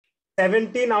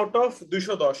17 out of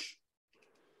 210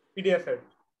 PDF এর।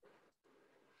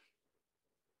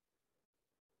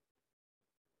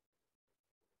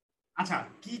 আচ্ছা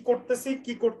কি করতেছি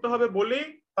কি করতে হবে বলি,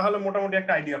 তাহলে মোটামুটি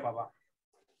একটা আইডিয়া পাবা।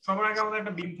 সবার আগে আমাদের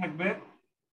একটা বিম থাকবে।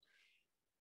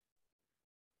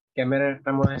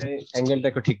 ক্যামেরাটা মনে হয় অ্যাঙ্গেলটা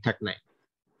একটু ঠিকঠাক নাই।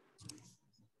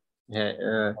 হ্যাঁ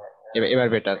এবার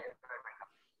বেটার।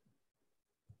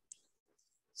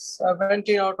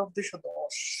 17 আউট অফ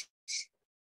 210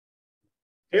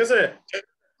 ঠিক আছে।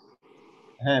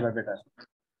 হ্যাঁ এবার বেটার।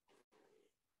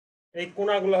 এই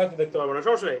কোণাগুলো হয়তো দেখতে পারবো না,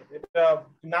 সমস্যা নেই, এটা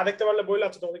না দেখতে পারলে বইলে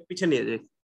আছে তোমাকে পিছে নিয়ে যাই।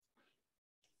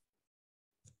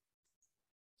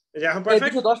 এই যে এখন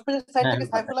পারফেক্ট। 210 পেজের সাইট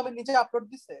থেকে সাইফুল আমিন নিচে আপলোড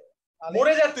দিছে।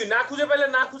 মরে যা তুই, না খুঁজে পেলে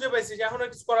না খুঁজে পাইছিস, এখন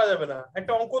আর কিছু করা যাবে না।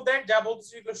 একটা অঙ্ক দেখ, যা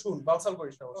বলছিস এগুলো শুন, বালসাল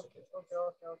করিস না। ওকে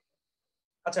ওকে ওকে।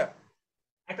 আচ্ছা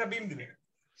একটা বিম দিবে,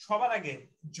 সবার আগে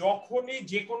যখনই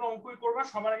যে কোনো অঙ্কই করবা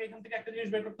সবার আগে এখান থেকে একটা জিনিস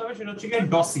বের করতে হবে, সেটা হচ্ছে কি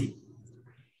ডসি।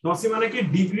 ডসি মানে কি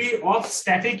degree of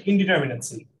static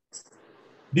ইনডিটারমিনেন্সি।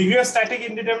 Degree of static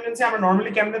ইনডিটারমিনেন্সি আমরা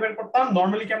নরমালি কেমনে বের করতাম,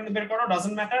 নরমালি কেমনে বের করো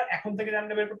ডাজন্ট ম্যাটার, এখন থেকে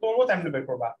যেমনে বের করতে পারবো তেমনে বের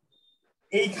করবা।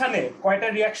 এইখানে কয়টা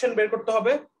রিঅ্যাকশন বের করতে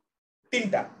হবে?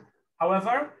 3টা।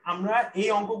 হাউএভার আমরা এই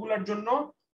অঙ্কগুলোর জন্য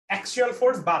অ্যাক্সিয়াল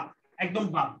ফোর্স বাদ, একদম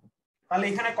বাদ। তাহলে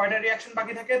এখানে কয়টা রিঅ্যাকশন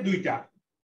বাকি থাকে? 2টা।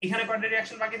 এখানে কয়টা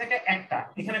রিঅ্যাকশন বাকি থাকে? 1টা।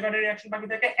 এখানে কয়টা রিঅ্যাকশন বাকি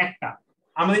থাকে? 1টা।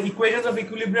 আমাদের ইকুয়েশনস অফ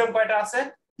ইকুইলিব্রিয়াম কয়টা আছে?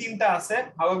 3টা আছে।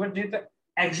 হাউএভার যেহেতু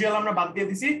অ্যাক্সিয়াল আমরা বাদ দিয়ে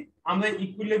দিছি, আমাদের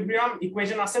ইকুইলিব্রিয়াম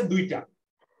ইকুয়েশন আছে 2টা।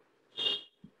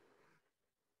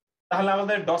 তাহলে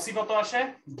আমাদের ডসি কত আসে?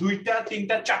 2টা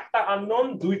 3টা 4টা আননোন,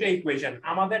 2টা ইকুয়েশন।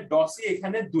 আমাদের ডসি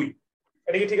এখানে 2।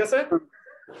 এটা কি ঠিক আছে?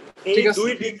 এই 2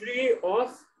 ডিগ্রি অফ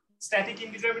স্ট্যাটিক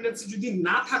ইনডিটারমিনেন্সি যদি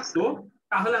না থাকতো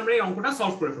তাহলে আমরা এই অঙ্কটা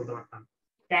সলভ করে ফেলতে পারতাম।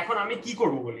 এখন আমি কি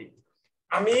করব বলি,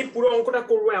 আমি পুরো অঙ্কটা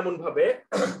করব এমন ভাবে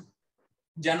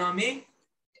যেন আমি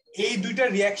এই 2টা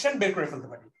রিঅ্যাকশন বের করে ফেলতে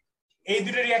পারি। এই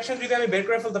 2টা রিঅ্যাকশন যদি আমি বের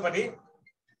করে ফেলতে পারি,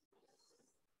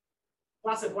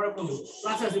 ক্লাসে পরে বলবো,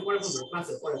 ক্লাসে আসি পরে বলবো,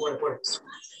 ক্লাসে পরে পরে পরে।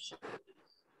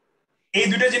 এই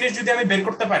 2টা জিনিস যদি আমি বের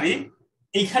করতে পারি,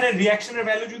 এইখানে রিঅ্যাকশনের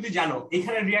ভ্যালু যদি জানো,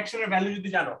 এখানে রিঅ্যাকশনের ভ্যালু যদি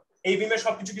জানো, এই বিমের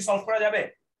সবকিছু কি সলভ করা যাবে?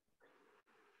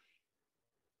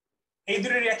 এই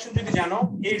 2টা রিঅ্যাকশন যদি জানো,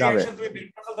 এই রিঅ্যাকশন তুমি বের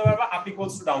করে ফেলতে পারবা আপ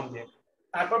ইকুয়ালস টু ডাউন দিয়ে।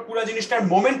 তারপর পুরো জিনিসটার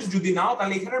মোমেন্ট যদি নাও,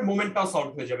 তাহলে এখানের মোমেন্টটাও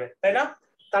সলভ হয়ে যাবে, তাই না?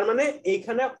 তার মানে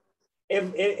এইখানে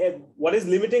হোয়াট ইজ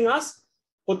লিমিটিং আস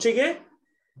হচ্ছে কি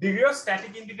ডিগ্রি অফ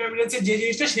স্ট্যাটিক ইনডিটারমিনেন্সি, যে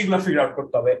জিনিসটা সেগুলো ফিগার আউট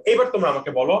করতে হবে। এবার তোমরা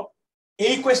আমাকে বলো,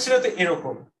 এই কোশ্চেনে তো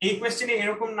এরকম, এই কোশ্চেনে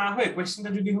এরকম না হয়ে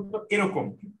কোশ্চেনটা যদি হতো এরকম,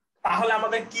 তাহলে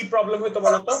আমাদের কি প্রবলেম হইতো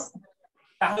বলতো?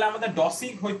 তাহলে আমাদের ডসি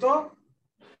হইতো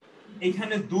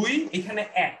এখানে 2, এখানে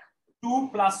 1, 2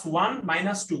 + 1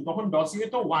 - 2, তখন ডসি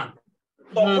হইতো 1।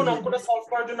 তখন অঙ্কটা সলভ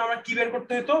করার জন্য আমরা কি বের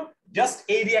করতে হতো? জাস্ট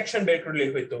এই রিঅ্যাকশন বের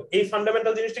করলেই হইতো। এই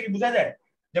ফান্ডামেন্টাল জিনিসটা কি বোঝা যায়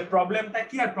যে প্রবলেমটা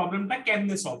কি আর প্রবলেমটা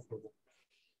কেমনে সলভ করব।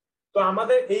 তো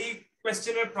আমাদের এই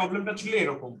কোশ্চেনের প্রবলেমটা ছিল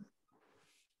এরকম,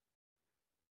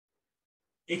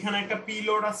 এখানে একটা পি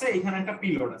লোড আছে, এখানে একটা পি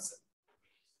লোড আছে।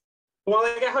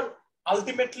 তোমাদেরকে এখন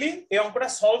আলটিমেটলি এই অঙ্কটা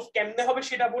সলভ কেমনে হবে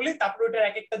সেটা বলি, তারপর ওটার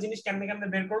এক একটা জিনিস কেমনে কেমনে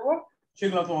বের করব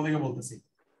সেগুলো তোমাদেরকে বলতেছি।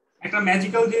 একটা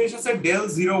ম্যাজিক্যাল জিনিস আছে del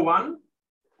 01,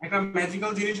 একটা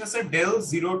ম্যাজিক্যাল জিনিস আছে del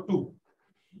 02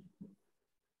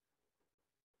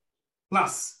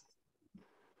 প্লাস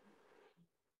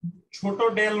ছোট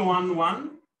del 11,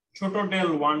 ছোট del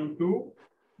 12,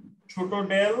 ছোট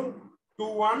del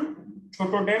 21,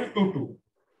 ছোট del 22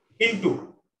 into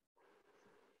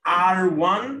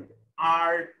R1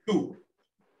 R2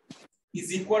 is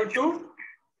equal to,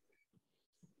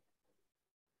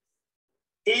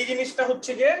 এই জিনিসটা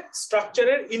হচ্ছে গিয়ে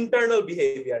স্ট্রাকচারের ইন্টারনাল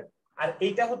বিহেভিয়ার, আর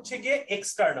এইটা হচ্ছে গিয়ে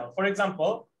এক্সটার্নাল। ফর এক্সাম্পল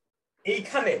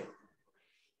এইখানে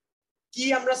কি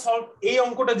আমরা সলভ, এই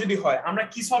অঙ্কটা যদি হয় আমরা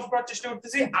কি সলভ করার চেষ্টা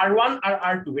করতেছি? R1 আর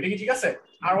R2। এটা কি ঠিক আছে?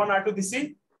 R1 R2 দিছি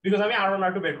বিকজ আমি R1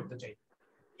 R2 বের করতে চাই।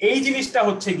 এই জিনিসটা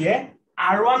হচ্ছে গিয়ে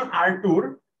R1 R2 এর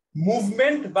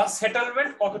মুভমেন্ট বা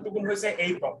সেটেলমেন্ট কতটুকু হয়েছে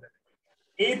এই প্রবলেমে।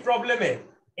 এই প্রবলেমে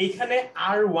এইখানে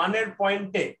R1 এর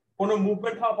পয়েন্টে কোনো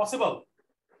মুভমেন্ট হওয়া পসিবল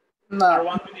না।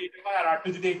 R1 যদি এটা হয় আর R2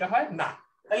 যদি এটা হয় না,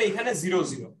 তাহলে এখানে 0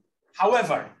 0।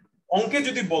 হাউএভার অঙ্কে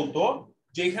যদি বলতো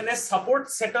যে এখানে সাপোর্ট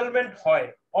সেটেলমেন্ট হয়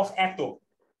অফ এত,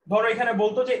 ধরো এখানে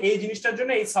বলতো যে এই জিনিসটার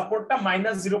জন্য এই সাপোর্টটা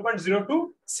 -0.02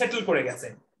 সেটেল করে গেছে,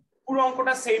 পুরো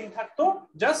অঙ্কটা সেম থাকতো,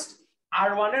 জাস্ট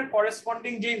R1 এর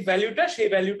করেসপন্ডিং যে ভ্যালুটা, সেই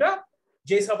ভ্যালুটা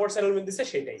যে সাপোর্ট সেটেলমেন্ট দিছে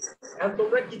সেটাই। এখন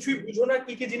তোমরা কিছুই বুঝো না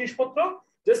কি কি জিনিসপত্র,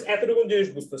 জাস্ট এতটুকু জিনিস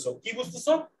বুঝতেছো। কি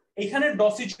বুঝতেছো? এখানে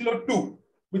ডসি ছিল 2,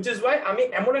 which is why আমি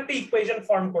এমন একটা ইকুয়েশন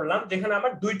ফর্ম করলাম যেখানে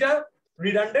আমার 2টা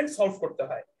রিডান্ডেন্ট সলভ করতে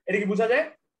হয়। এটা কি বোঝা যায়?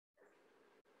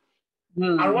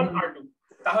 R1 R2,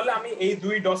 তাহলে আমি এই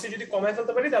 2 ডসি যদি কমায়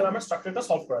ফেলতে পারি তাহলে আমার স্ট্রাকচারটা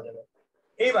সলভ করা যাবে।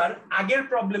 এবার আগের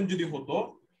প্রবলেম যদি হতো,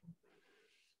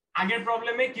 আগের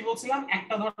প্রবলেমে কি বলছিলাম,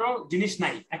 একটা ধরো জিনিস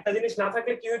নাই, একটা জিনিস না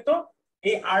থাকলে কি হতো,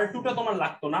 এই R2 টা তোমার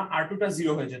লাগতো না, R2 টা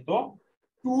 0 হয়ে যেত,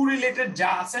 2 রিলেটেড যা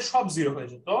আছে সব 0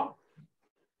 হয়ে যেত।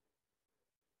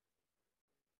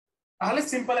 তাহলে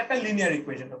সিম্পল একটা লিনিয়ার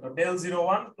ইকুয়েশন হতো, del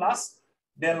 01 plus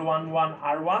del 11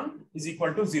 R1 is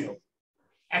equal to 0।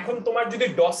 এখন তোমার যদি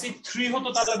ডসি 3 হতো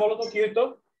তাহলে বলো তো কি হতো?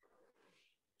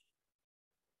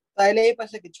 তাহলে এই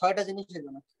পাশে কি 6টা জিনিস ছিল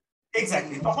না?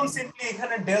 এক্স্যাক্টলি, তখন সিম্পলি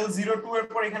এখানে del 02 এর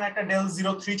পর এখানে একটা del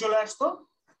 03 চলে আসতো,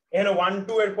 এখানে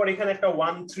 12 এর পর এখানে একটা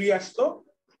 13 আসতো,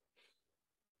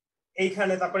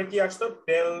 এইখানে তারপরে কি আসতো,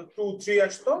 del 23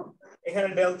 আসতো, এখানে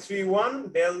del 31,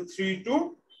 del 32,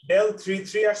 del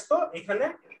 33 আসতো, এখানে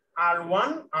R1,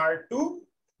 R2,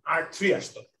 R3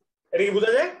 আসতো। এটা কি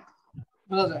বোঝা যায়?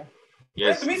 বোঝা যায়।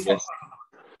 তুমি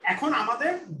এখন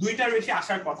আমাদের দুইটার বেশি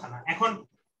আসার কথা না, এখন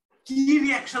কি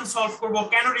রিঅ্যাকশন সলভ করব,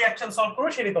 কেন রিঅ্যাকশন সলভ করব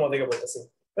সেটাই তোমাদেরকে বলতেছি।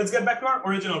 Let's get back to our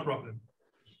original problem.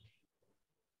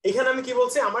 এখানে আমি কি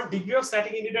বলছি, আমার ডিগ্রি অফ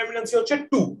স্ট্যাটিক ইনডিটারমিনেন্সি হচ্ছে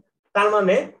 2। তার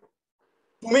মানে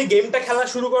তুমি গেমটা খেলা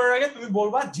শুরু করার আগে তুমি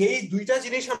বলবা যেই দুইটা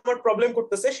জিনিস আমার প্রবলেম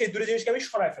করতেছে সেই দুটো জিনিসকে আমি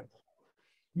সরায় ফেলবো।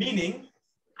 মিনিং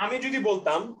আমি যদি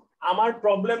বলতাম আমার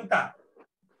প্রবলেমটা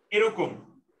এরকম,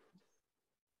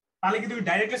 তাহলে কি তুমি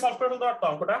ডাইরেক্টলি সলভ করে ফেলতে পারতো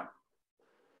অঙ্কটা?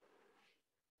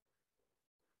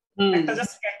 একটা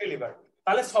জাস্ট ক্যান্টিলিভার,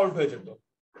 তাহলে সলভ হয়ে যেত।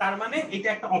 তার মানে এটা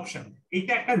একটা অপশন,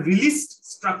 এটা একটা রিলিজড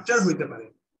স্ট্রাকচার হইতে পারে।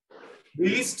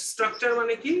 রিলিজড স্ট্রাকচার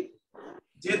মানে কি,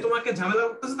 যে তোমাকে ঝামেলা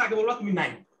করতেছে তাকে বলবা তুমি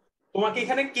নাই। তোমাকে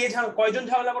এখানে কে কয়জন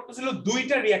ঝামেলা করতেছিল,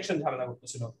 দুইটা রিঅ্যাকশন ঝামেলা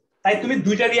করতেছিল, তাই তুমি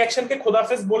দুইটা রিঅ্যাকশনকে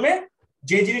খোদাফেজ বলে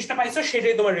যে জিনিসটা পাইছো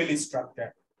সেটাই তোমার রিলিজ স্ট্রাকচার।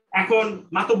 এখন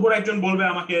মাতব্বর একজন বলবে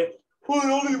আমাকে,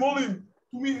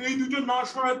 তুমি এই দুটো না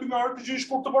সরায় তুমি আরেকটা জিনিস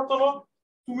করতে পারতো না,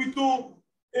 তুমি তো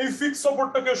এই ফিক্স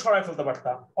সাপোর্টটাকে সরায় ফেলতে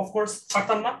পারতা। অফকোর্স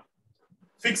পারতাম না,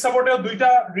 ফিক্স সাপোর্টেও দুইটা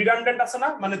রিডান্ডেন্ট আছে না,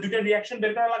 মানে দুইটা রিঅ্যাকশন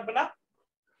বের করা লাগবে না।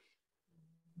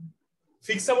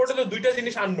 ফিক্স সাপোর্টে তো দুইটা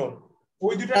জিনিস আননোন,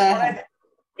 ওই দুইটা সরায়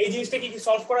এই জিনিসটা কি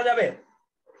সলভ করা যাবে?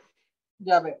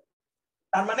 যাবে।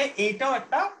 তার মানে এইটাও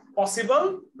একটা পসিবল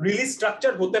রিলিজ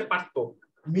স্ট্রাকচার হতে পারত।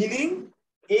 মিনিং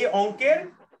এই অঙ্কের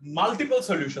মাল্টিপল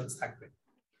সলিউশনস থাকবে।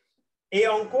 এই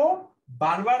অঙ্ক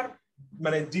বারবার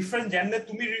মানে ডিফারেন্ট যেমনে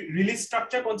তুমি রিলিজ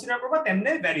স্ট্রাকচার কনসিডার করবে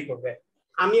তেমনে ভ্যারি করবে।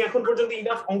 আমি এখন পর্যন্ত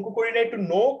ইনাফ অঙ্ক করি না একটু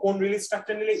নো কোন রিলিজ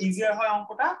স্ট্রাকচার নিলে ইজিয়ার হয়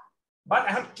অঙ্কটা, বাট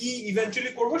এখন কি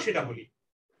ইভেন্চুয়ালি করব সেটা বলি।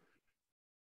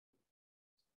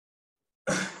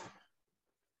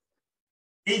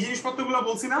 এই জিনিসপত্রগুলো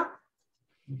বলছি না,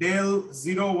 del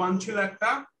 01 ছিল একটা,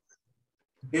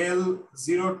 del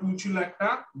 02 ছিল একটা,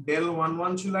 del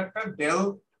 11 ছিল একটা, del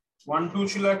 12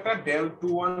 ছিল একটা, del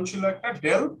 21 ছিল একটা,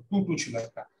 del 22 ছিল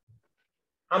একটা।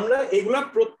 আমরা এগুলা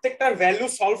প্রত্যেকটার ভ্যালু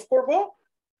সলভ করব,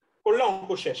 করলে অঙ্ক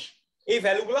শেষ। এই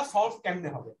ভ্যালুগুলা সলভ কেমনে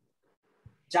হবে,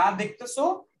 যা দেখতেছো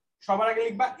সবার আগে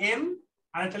লিখবা m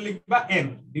আর এটা লিখবা m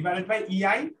ডিভাইডেড বাই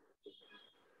ei,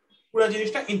 পুরো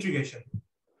জিনিসটা ইন্টিগ্রেশন।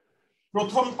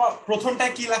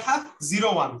 প্রথমটায় কি লেখা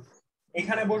 01,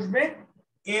 এখানে বসবে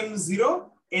m0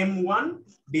 m1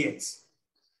 dx।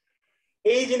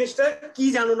 এই জিনিসটা কি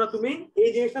জানো না তুমি, এই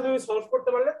জিনিসটা তুমি সলভ করতে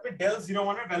পারলে তুমি del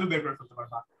 01 এর ভ্যালু বের করে ফেলতে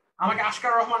পারবা। আমাকে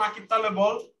আশকার রহমান আকিব তাহলে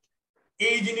বল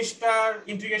এই জিনিসটার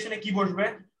ইন্টিগ্রেশনে কি বসবে?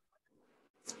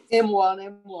 m1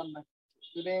 না,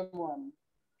 এটা m1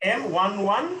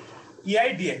 m11 ei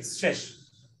dx শেষ।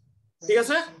 ঠিক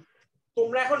আছে,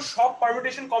 তোমরা এখন সব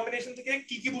পারমিউটেশন কম্বিনেশন থেকে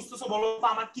কি কি বুঝতেছো বলো তো,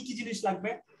 আমার কি কি জিনিস লাগবে?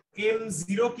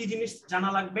 m0 কি জিনিস জানা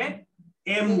লাগবে,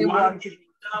 m1 কি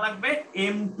জিনিস জানা লাগবে,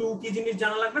 m2 কি জিনিস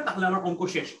জানা লাগবে, তাহলে আমার অঙ্ক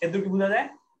শেষ। এত কি বোঝা যায়?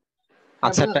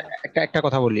 আচ্ছা, একটা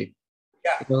কথা বলি,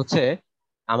 এটা হচ্ছে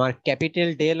আমার ক্যাপিটাল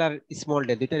ডেল আর স্মল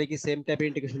ডেল দুইটারই কি সেম টাইপের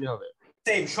ইন্টিগ্রেশনই হবে?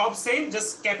 সেম, সব সেম,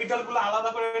 জাস্ট ক্যাপিটাল গুলো আলাদা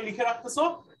করে লিখে রাখতেছো,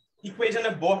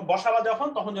 ইকুয়েশনে বসাবা যখন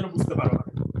তখন যেন বুঝতে পারো।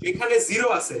 এখানে জিরো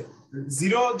আছে,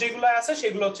 জিরো যেগুলো আছে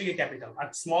সেগুলো হচ্ছে কি ক্যাপিটাল, আর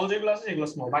স্মল যেগুলো আছে সেগুলো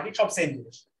স্মল, বাকি সব সেম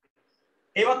জিনিস।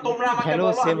 এবার তোমরা আমাকে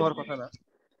বলো, সেম হওয়ার কথা না?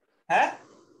 হ্যাঁ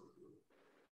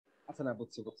আচ্ছা, না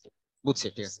বুঝছি বুঝছি,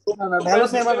 ঠিক আছে। না ভ্যালু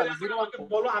সেম হবে না, আমাকে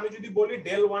বলো, আমি যদি বলি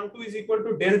del 12 is equal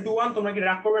to del 21, তোমরা কি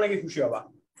রাগ করবে নাকি খুশি হবা?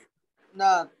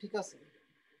 না ঠিক আছে,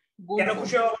 কেন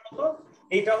খুশি হবা বলো?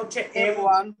 এটা হচ্ছে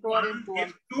m1 আর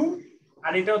m2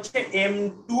 আর এটা হচ্ছে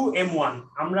m2 m1।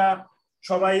 আমরা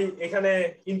সবাই এখানে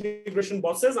ইন্টিগ্রেশন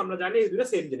বসেস, আমরা জানি এই দুটো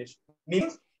সেম জিনিস।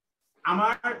 মিনস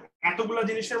আমার এতগুলা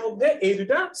জিনিসের মধ্যে এই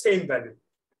দুটো সেম ভ্যালু।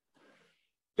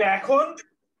 তো এখন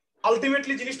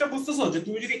আলটিমেটলি জিনিসটা বুঝতেছো যে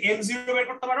তুমি যদি m0 বের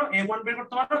করতে পারো, m1 বের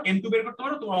করতে পারো, m2 বের করতে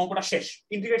পারো, তোমার অঙ্কটা শেষ।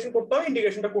 ইন্টিগ্রেশন করতে হবে,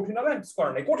 ইন্টিগ্রেশনটা কঠিন হবে,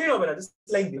 করা নাই, কঠিন হবে না, জাস্ট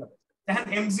লাইন দিতে হবে। এখন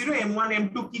m0 m1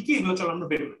 m2 কি কি এগুলো চলো আমরা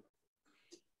বের করি।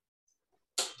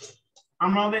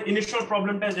 আমরা আমাদের ইনিশিয়াল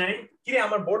প্রবলেমটা যাই। কি রে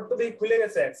আমার বোর্ড তো দেখি খুলে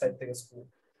গেছে এক সাইড থেকে স্ক্রু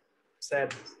স্যাড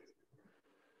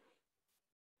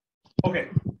ওকে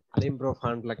আলিম ব্রো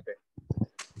ফান্ড লাগবে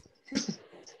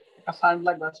ফান্ড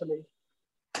লাগবে আসলে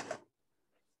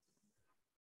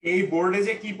এই বোর্ডে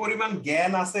যে কি পরিমাণ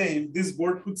জ্ঞান আছে if this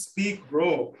board could speak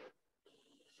bro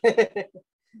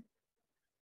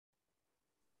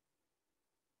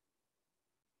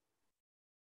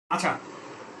আচ্ছা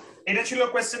এটা ছিল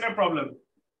কোশ্চেনের প্রবলেম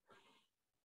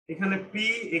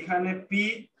এখানে পি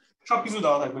সবকিছু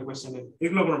দেওয়া থাকবে কোশ্চেনে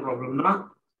এগুলো কোনো প্রবলেম না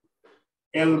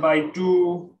L/2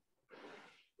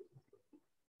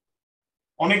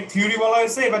 অনেক থিওরি বলা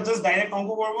হয়েছে এবার জাস্ট ডাইরেক্ট অঙ্ক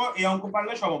করব এই অঙ্ক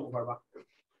পারলে সব অঙ্ক পারবা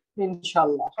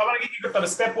ইনশাআল্লাহ সবার আগে কি করতে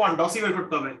হবে স্টেপ 1 ডসি বের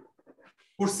করতে হবে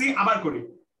করছি আবার করি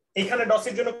এখানে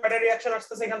ডসির জন্য কয়টা রিঅ্যাকশন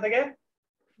আসছে এখান থেকে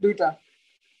দুইটা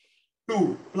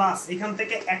 2 প্লাস এখান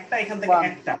থেকে একটা এখান থেকে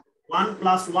একটা 1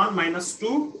 + 1 -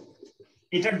 2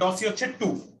 এটা ডসি হচ্ছে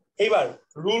 2 এবার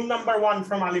rule number 1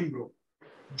 from Alim bro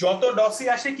যত ডসি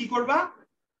আসে কি করবা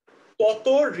তত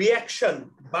রিঅ্যাকশন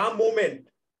বা মোমেন্ট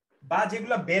বা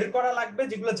যেগুলো বের করা লাগবে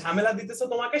যেগুলো ঝামেলা দিতেছে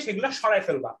তোমাকে সেগুলো সরাই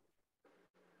ফেলবা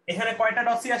এখানে কয়টা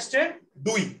ডসি আসছে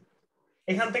 2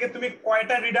 এখান থেকে তুমি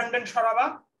কয়টা রিডান্ডেন্ট সরাবা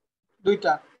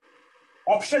দুইটা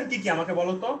অপশন কি কি আমাকে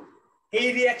বলো তো এই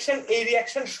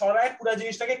রিঅ্যাকশন সরায় পুরো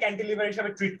জিনিসটাকে ক্যান্টিলিভার হিসেবে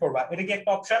ট্রিট করবা এটা কি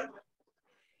একটা অপশন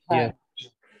হ্যাঁ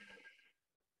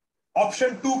অপশন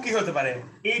 2 কি হতে পারে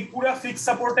এই পুরো ফিক্স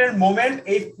সাপোর্টের মোমেন্ট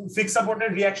এই ফিক্স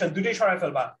সাপোর্টের রিঅ্যাকশন দুটোই সরাই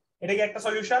ফেলবা এটা কি একটা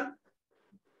সলিউশন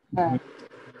হ্যাঁ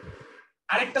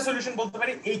আরেকটা সলিউশন বলতে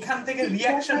পারি এইখান থেকে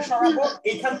রিঅ্যাকশন সরাবো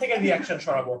এইখান থেকে রিঅ্যাকশন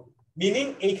সরাবো মিনিং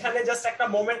এইখানে জাস্ট একটা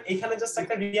মোমেন্ট এইখানে জাস্ট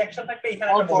একটা রিঅ্যাকশন থাকবে এখানে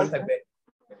একটা মোমেন্ট থাকবে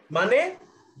মানে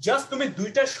জাস্ট তুমি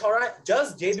দুইটা সরায়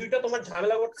জাস্ট যে দুইটা তোমার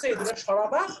ঝামেলা করছে এই দুটো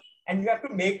সরাবা and you have to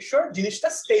make sure জিনিসটা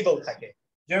স্টেবল থাকে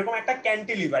যেরকম একটা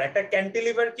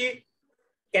ক্যান্টিলিভার কি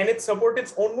can it support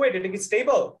its own wait এটা কি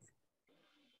স্টেবল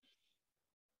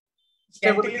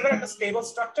ক্যান্টিলিভার একটা stable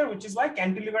structure which is why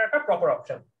cantilever একটা প্রপার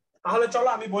অপশন তাহলে চলো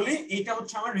আমি বলি এইটা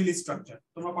হচ্ছে আমার রিলিজ স্ট্রাকচার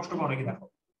তোমরা কষ্ট করে অনেকে দেখো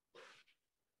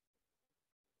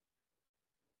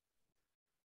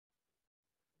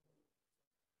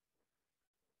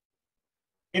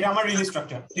এটা আমার রিলিজ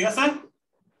স্ট্রাকচার ঠিক আছে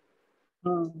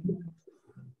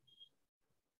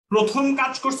প্রথম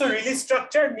কাজ করছে রিলিজ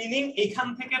স্ট্রাকচার মিনিং এখান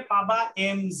থেকে পাবা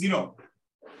m0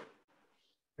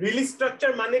 রিলিজ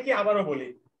স্ট্রাকচার মানে কি আবারও বলি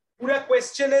পুরো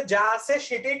কোশ্চেনে যা আছে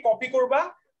সেটাই কপি করবা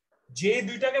যে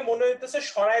দুইটাকে মনে হইতেছে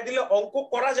সরায় দিলে অঙ্ক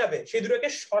করা যাবে সেই দুটোকে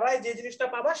সরায় যে জিনিসটা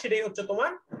পাবা সেটাই হচ্ছে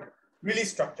তোমার রিলিজ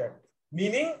স্ট্রাকচার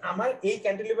মিনিং আমার এই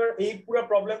ক্যান্টিলিভার এই পুরো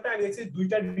প্রবলেমটা আমি দেখছি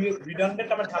দুইটা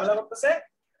রিডান্ডেন্ট আমার ঝামেলা করতেছে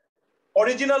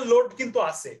অরিজিনাল লোড কিন্তু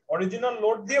আছে অরিজিনাল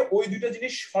লোড দিয়ে ওই দুইটা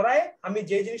জিনিস সরায় আমি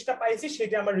যে জিনিসটা পাইছি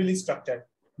সেটা আমার রিলিজ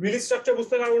স্ট্রাকচার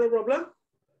বুঝতে পারবো কোনো প্রবলেম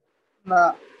না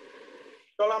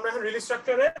চলো আমরা এখন রিলিজ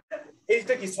স্ট্রাকচারে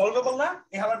এইটা কি সলভেবল না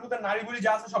এই হালার মধ্যে নারীগুলি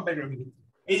যা আছে সব বের করে দিই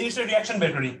এই জিনিসটা রিঅ্যাকশন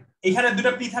বের করি এখানে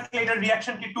দুটো পি থাকলে এটার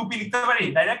রিঅ্যাকশন কি 2p লিখতে পারি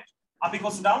ডাইরেক্ট আপ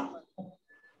ইকুয়ালস ডাউন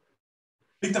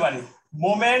লিখতে পারি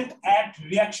moment at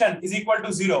reaction is equal to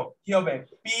 0 কি হবে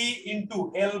p *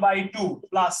 L/2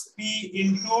 plus p *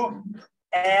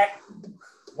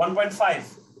 1.5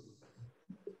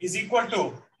 is equal to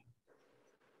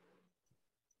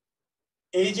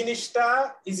এই জিনিসটা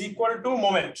ইজ ইকুয়াল টু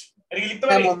মোমেন্ট এটা কি লিখতে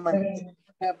পারি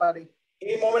হ্যাঁ পারি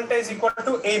এই মোমেন্টটা ইজ ইকুয়াল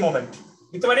টু এই মোমেন্ট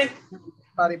লিখতে পারি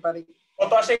পারি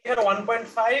কত আসে এখানে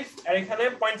 1.5 আর এখানে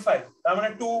 0.5 তার মানে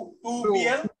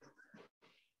 2pl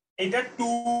এটা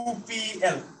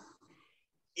 2pl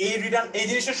এই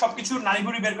জিনিসের সবকিছু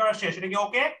নাড়িভুড়ি বের করা শেষ এটা কি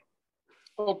ওকে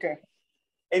ওকে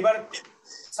এবার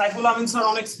সাইফুল আমিন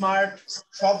স্যার অনেক স্মার্ট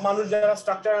সব মানুষ যারা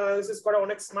স্ট্রাকচার অ্যানালিসিস করে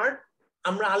অনেক স্মার্ট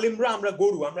আমরা আলিমরা আমরা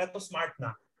গরু আমরা এত স্মার্ট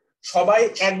না সবাই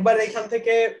একবার এখান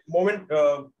থেকে মোমেন্ট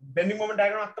বেন্ডিং মোমেন্ট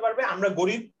ডায়াগ্রাম আঁকতে পারবে আমরা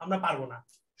গরিব আমরা পারবো না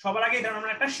সবার আগে এটা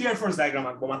আমরা একটা শিয়ার ফোর্স ডায়াগ্রাম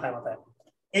আঁকবো মাথায়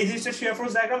এই জিনিসটা শিয়ার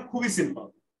ফোর্স ডায়াগ্রাম খুবই সিম্পল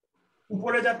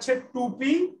উপরে যাচ্ছে 2p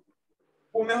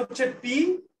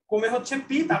কমে হচ্ছে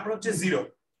p তারপর হচ্ছে 0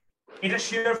 এটা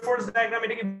শিয়ার ফোর্স ডায়াগ্রাম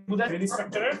এটা কি বোঝায় রিলিজ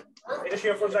স্ট্রাকচারের এটা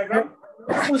শিয়ার ফোর্স ডায়াগ্রাম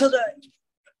বুঝা যায়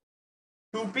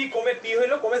 2p কমে p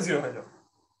হলো কমে 0 হলো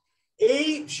এই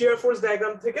শিয়ার ফোর্স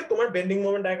ডায়াগ্রাম থেকে তোমার বেন্ডিং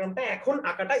মোমেন্ট ডায়াগ্রামটা এখন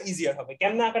আঁকাটা ইজিয়ার হবে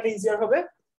কেমনে আঁকাটা ইজিয়ার হবে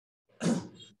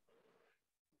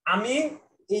আমি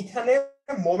এইখানে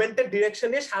মোমেন্টের ডিরেকশন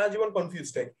নিয়ে সারা জীবন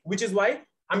কনফিউজড হই which is why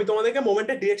আমি তোমাদেরকে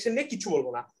মোমেন্টের ডিরেকশন নিয়ে কিছু বলবো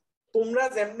না তোমরা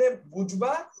যেমনে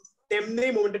বুঝবা তেমনি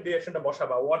মোমেন্টের ডিরেকশনটা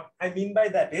বসাবা what I mean by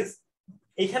that is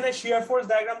এখানে শিয়ার ফোর্স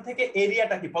ডায়াগ্রাম থেকে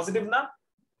এরিয়াটা কি পজিটিভ না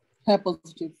হ্যাঁ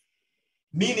পজিটিভ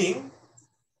মিনিং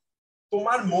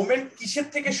তোমার মোমেন্ট কিসের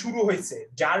থেকে শুরু হয়েছে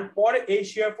যার পর এই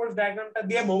শিয়ার ফোর্স ডায়াগ্রামটা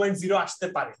দিয়ে মোমেন্ট 0 আসতে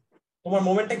পারে তোমার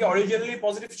মোমেন্টটা কি অরিজিনালি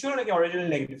পজিটিভ ছিল নাকি অরিজিনালি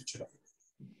নেগেটিভ ছিল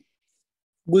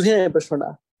বুঝে নেই প্রশ্নটা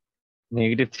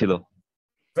নেগেটিভ ছিল।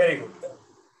 Very good.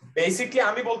 বেসিক্যালি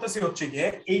আমি বলতেছি হচ্ছে যে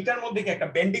এইটার মধ্যে কি একটা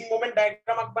বেন্ডিং মোমেন্ট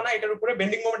ডায়াগ্রাম আঁকবা না, এটার উপরে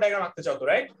বেন্ডিং মোমেন্ট ডায়াগ্রাম আঁকতে চাও তো,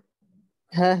 রাইট?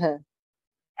 হ্যাঁ হ্যাঁ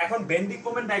এখন বেন্ডিং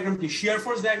মোমেন্ট ডায়াগ্রাম কি শিয়ার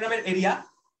ফোর্স ডায়াগ্রামের এরিয়া?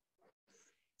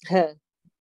 হ্যাঁ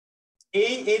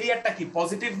এই এরিয়াটা কি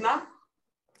পজিটিভ না?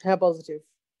 হ্যাঁ পজিটিভ।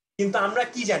 কিন্তু আমরা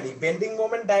কি জানি bending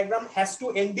moment diagram has to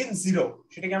end in zero,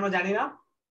 সেটা কি আমরা জানি না?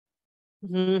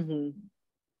 হুম।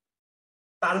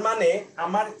 তার মানে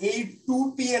আমার এই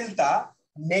 2pl টা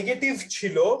নেগেটিভ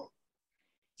ছিল,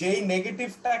 যেই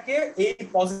নেগেটিভটাকে এই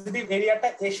পজিটিভ এরিয়াটা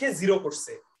এসে জিরো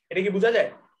করছে। এটা কি বোঝা যায়?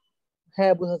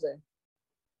 হ্যাঁ বোঝা যায়।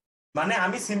 মানে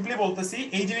আমি সিম্পলি বলতেছি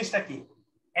এই জিনিসটা কি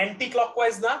অ্যান্টি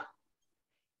ক্লকওয়াইজ না?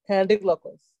 হ্যাঁ অ্যান্টি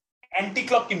ক্লকওয়াইজ। অ্যান্টি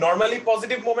ক্লক কি নরমালি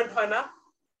পজিটিভ মোমেন্ট হয় না?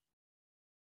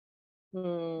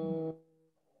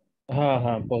 হ্যাঁ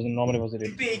হ্যাঁ নরমালি পজিটিভ।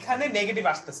 কিন্তু এখানে নেগেটিভ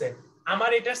আসতেছে।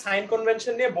 আমার এটা সাইন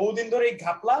কনভেনশন নিয়ে বহুদিন ধরে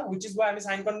ঘাপলা, হুইচ ইজ ওয়াই আমি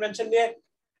সাইন কনভেনশন নিয়ে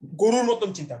গরুর মতন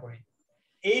চিন্তা করি।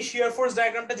 এই শিয়ার ফোর্স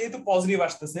ডায়াগ্রামটা যেহেতু পজিটিভ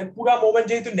আসতেছে, পুরো মোমেন্ট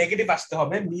যেহেতু নেগেটিভ আসতে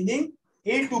হবে, মিনিং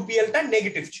এই 2pl টা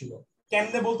নেগেটিভ ছিল।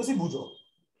 কেমনে বলতেছি বুঝো।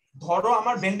 ধরো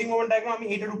আমার বেন্ডিং মোমেন্ট ডায়াগ্রাম আমি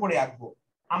এটার উপরে আঁকবো,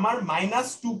 আমার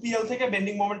 -2pl থেকে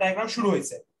বেন্ডিং মোমেন্ট ডায়াগ্রাম শুরু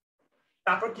হয়েছে।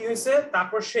 তারপর কি হয়েছে?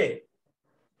 তারপর সে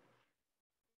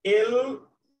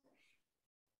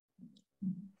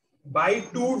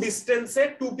L/2 ডিস্টেন্সে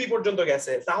 2p পর্যন্ত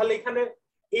গেছে। তাহলে এখানে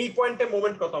এই পয়েন্টে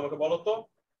মোমেন্ট কত আমাকে বলো তো?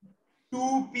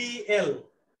 2pl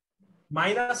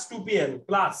 -2pl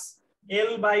plus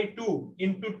L/2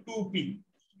 into 2p।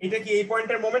 এটা কি এই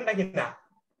পয়েন্টের মোমেন্ট নাকি না?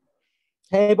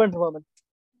 হ্যাঁ এই পয়েন্ট মোমেন্ট।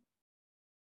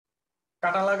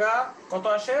 কাটা লাগা কত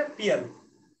আসে? pl।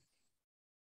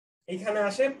 এখানে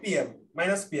আসে pl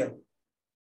 -pl।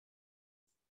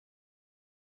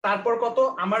 তারপর কত?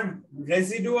 আমার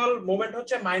রেসিডুয়াল মোমেন্ট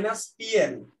হচ্ছে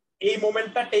 -pl। এই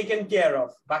মোমেন্টটা টেকেন কেয়ার অফ,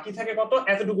 বাকি থাকে কত?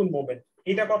 এতটুকুন মোমেন্ট।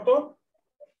 এটা কত?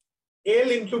 l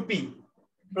into p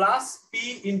plus p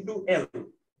into l,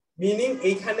 meaning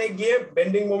এইখানে গিয়ে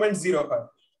বেন্ডিং মোমেন্ট জিরো হয়।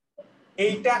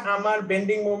 এইটা আমার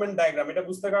বেন্ডিং মোমেন্ট ডায়াগ্রাম। এটা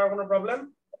বুঝতে পারার কোনো প্রবলেম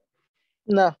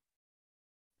না।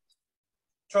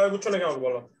 সবাই বুঝছো না কেমন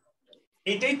বলো?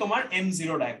 এইটাই তোমার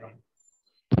m0 ডায়াগ্রাম।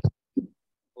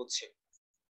 বুঝছি।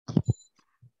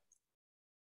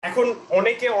 এখন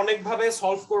অনেকে অনেক ভাবে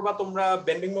সলভ করবা তোমরা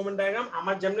বেন্ডিং মোমেন্ট ডায়াগ্রাম।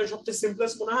 আমার যেমন সবচেয়ে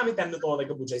সিম্পলেস্ট মনে হয় আমি তেমনি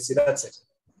তোমাদেরকে বুঝাইছি। That's it.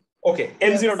 ওকে,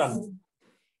 m0 ডান।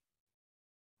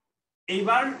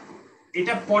 এইবার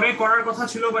এটা পরে করার কথা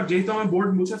ছিল, বাট যেহেতু আমার বোর্ড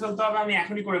মুছে ফেলতে হবে আমি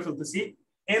এখনই করে ফেলতেছি।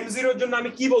 m0 এর জন্য আমি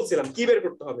কি বলছিলাম, কি বের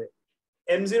করতে হবে?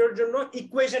 m0 এর জন্য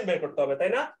ইকুয়েশন বের করতে হবে,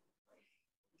 তাই না?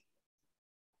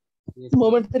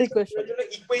 মোমেন্টের ইকুয়েশন। এর জন্য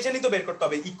ইকুয়েশনই তো বের করতে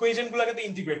হবে। ইকুয়েশন গুলোকে তো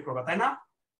ইন্টিগ্রেট করবা, তাই না?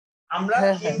 আমরা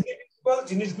ইন্ডিভিজুয়াল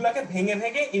জিনিসগুলোকে ভেঙে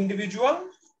ভেঙে ইন্ডিভিজুয়াল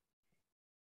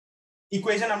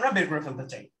ইকুয়েশন আমরা বের করে ফেলতে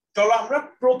চাই। চলো আমরা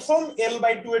প্রথম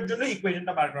L/2 এর জন্য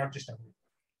ইকুয়েশনটা বার করার চেষ্টা করি।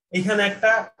 এখানে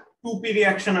একটা 2p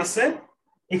রিঅ্যাকশন আছে,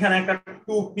 এখানে একটা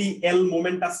 2pl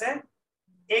মোমেন্ট আছে,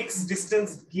 x ডিসটেন্স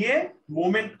গিয়ে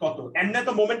মোমেন্ট কত, এমনি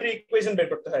তো মোমেন্টের ইকুয়েশন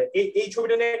বের করতে হয়। এই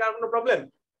ছবিটা নিয়ে কার কোনো প্রবলেম?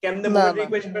 কেমনে মোমেন্টের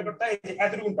ইকুয়েশন বের করতে হয়? এই যে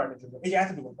এতটুকুন পার্টের জন্য, এই যে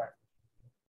এতটুকুন পার্ট,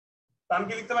 আমি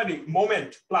কি লিখতে পারি?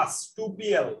 Moment plus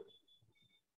 2pl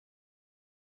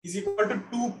is equal to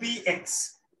 2px.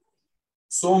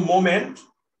 So moment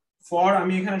for,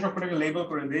 আমি এখানে সবকটাকে লেবেল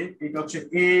করে দেই। এটা হচ্ছে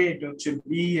a, এটা হচ্ছে b,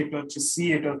 এটা হচ্ছে c,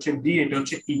 এটা হচ্ছে d, এটা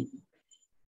হচ্ছে e।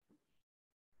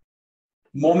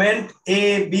 Moment a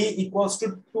b equals to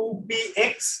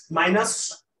 2px minus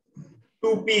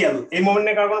 2pl। এই মোমেন্ট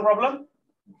নিয়ে কার কোনো প্রবলেম?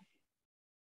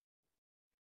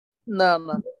 না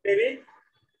না।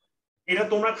 এটা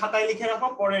তোমরা খাতায় লিখে রাখো,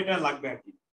 পরে এটা লাগবে আর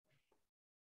কি।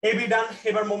 ab ডান।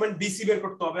 এবার মোমেন্ট bc বের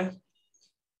করতে হবে।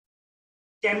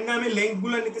 কেমনে আমি লেংথ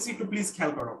গুলো নিতেছি একটু প্লিজ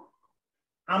খেয়াল করো।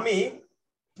 আমি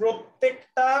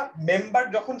প্রত্যেকটা মেম্বার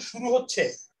যখন শুরু হচ্ছে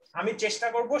আমি চেষ্টা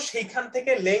করব সেইখান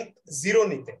থেকে লেংথ 0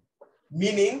 নিতে।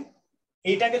 মিনিং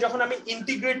এইটাকে যখন আমি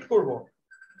ইন্টিগ্রেট করব,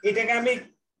 এটাকে আমি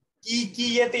কি কি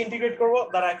ইয়েতে ইন্টিগ্রেট করব?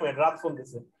 দাঁড়া এক মিনিট, রাত ফোন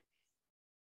দিছে।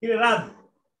 কি রে রাত?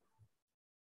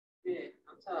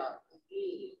 আচ্ছা কি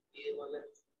বলে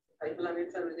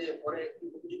সাইক্লোমেট্রির যে পরে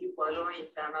কিছু পড়ালো না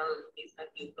ইন্টারনাল কেস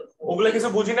নাকি? ওগুলো কিছু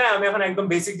বুঝি না আমি এখন, একদম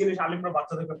বেসিক জিনিস আলিমরা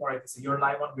বাচ্চাদেরকে পড়াইতেছি। You R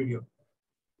live on video.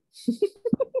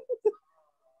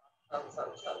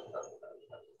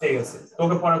 ঠিক আছে,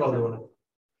 তোকে পরে কল দেবো না।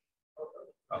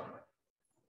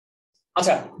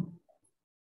 আচ্ছা,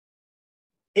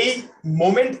 এই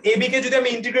মোমেন্ট এবি কে যদি আমি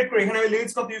ইন্টিগ্রেট করি, এখানে আমি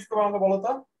লিমিটস কত ইউজ করব আমাকে বলো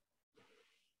তো?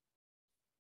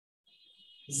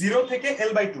 0 থেকে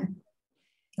L/2।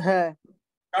 হ্যাঁ,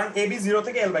 কারণ এবি 0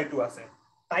 থেকে L/2 আছে।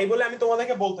 তাই বলে আমি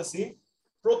তোমাদেরকে বলতেছি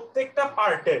প্রত্যেকটা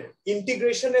পার্টের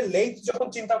ইন্টিগ্রেশনের লেংথ যখন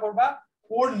চিন্তা করবা,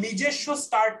 ওর নিজস্ব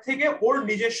স্টার্ট থেকে ওর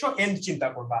নিজস্ব এন্ড চিন্তা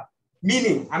করবা।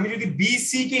 মিনিং আমি যদি BC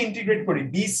কে ইন্টিগ্রেট করি,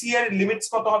 BC এর লিমিটস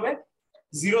কত হবে?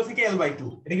 0 থেকে L/2।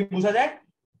 এটা কি বোঝা যায়?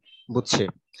 বুঝছে।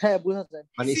 হ্যাঁ বোঝা যায়।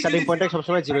 মানে স্টার্টিং পয়েন্টটা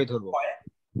সবসময় 0ই ধরবো।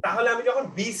 তাহলে আমি যখন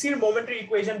BC এর মোমেন্টের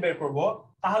ইকুয়েশন বের করব,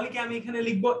 তাহলে কি আমি এখানে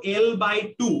লিখবো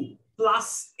L/2 প্লাস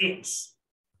x?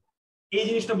 এই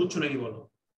জিনিসটা বুঝছো নাকি বলো?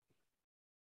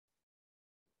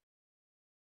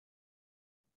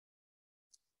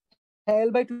 হ্যাঁ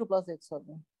L/2 প্লাস x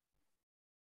হবে।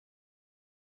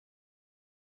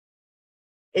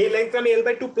 এই লেংথ আমি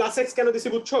L/2 প্লাস x কেন দিছি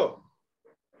বুঝছো?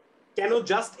 কেন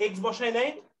জাস্ট x বসাই নাই?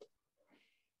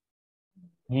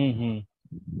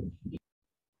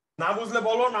 না বুঝলে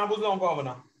বলো, না বুঝলে অঙ্ক হবে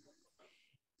না।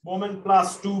 Moment plus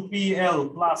 2pl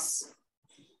plus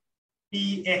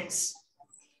px,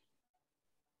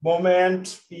 moment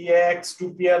px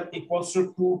 2pl equals to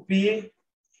 2p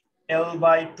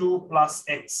L/2 plus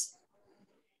x.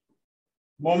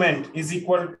 Moment is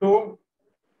equal to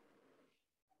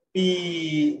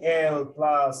PL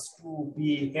plus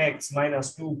 2px minus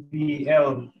 2pl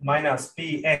minus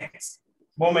px.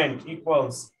 Moment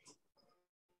equals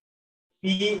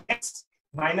px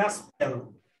minus l.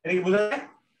 এটা কি বোঝা যায়?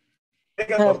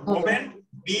 Moment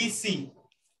BC.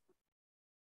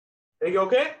 এটা কি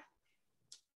ওকে?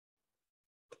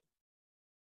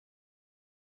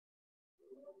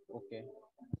 ওকে।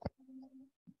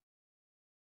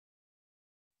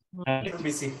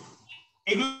 BC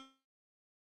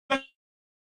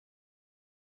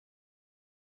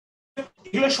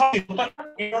এগুলো সব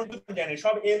জানি,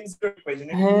 সব m0 ইকুয়েশন,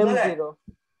 M0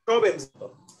 সব m0।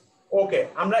 ওকে,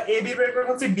 আমরা AB বের করে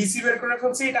ফেলছি, BC বের করে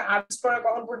ফেলছি, এটা আর স্কয়ার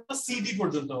কখন পর্যন্ত? CD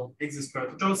পর্যন্ত এক্সিস্ট করে।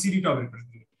 তো চলো CD টা বের করে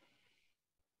ফেলি।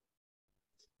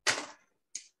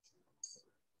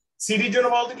 CD এর জন্য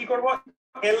বলতে কি করব?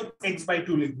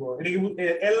 L/2 লিখবো। এটা কি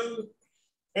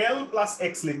L প্লাস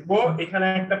x লিখবো। এখানে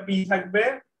একটা p থাকবে,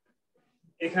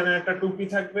 এখানে একটা 2p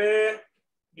থাকবে,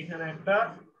 এখানে একটা,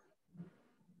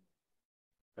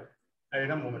 আর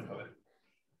এটা মোমেন্ট হবে।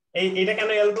 এটা কেন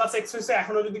L প্লাস x হইছে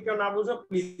এখনো যদি কেউ না বুঝো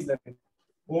প্লিজ দেখেন।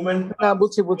 মোমেন্ট না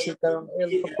বুঝছি কারণ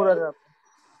L তো পুরো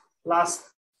প্লাস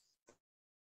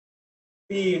p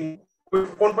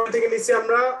কোন পয়েন্ট থেকে নিছি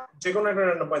আমরা? যে কোনো একটা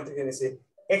র্যান্ডম পয়েন্ট থেকে নিছি।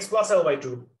 x প্লাস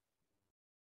L/2,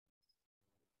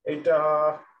 এটা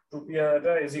 2p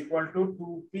এটা is equal to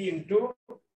 2p into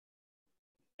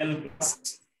L plus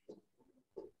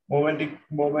moment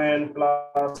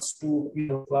plus 2p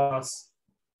plus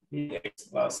px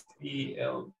plus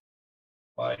PL/2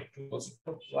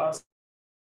 plus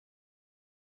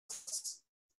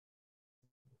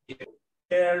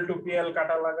L 2pl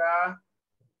কাটা লাগা,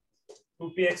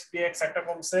 2px px একটা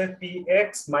কমছে, px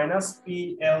minus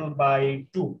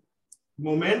PL/2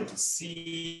 moment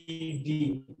CD।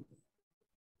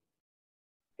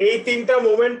 এই তিনটা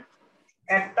মোমেন্ট,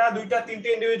 একটা দুইটা তিনটে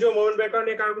ইন্ডিভিজুয়াল মোমেন্ট বের করা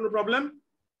নিয়ে কারো কোনো প্রবলেম?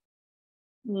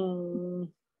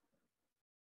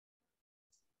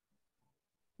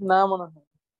 না মনে হয়।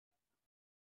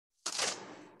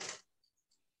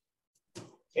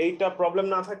 এইটা প্রবলেম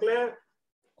না থাকলে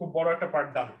খুব বড় একটা পার্ট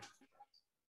ডান।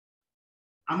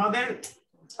 আমাদের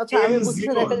আচ্ছা আমি বুঝছি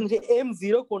না একটা জিনিস,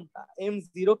 M0 কোনটা?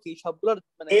 M0 কি সবগুলোর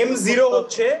মানে M0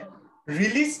 হচ্ছে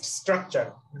রিলিজড স্ট্রাকচার।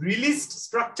 রিলিজড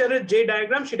স্ট্রাকচারের যে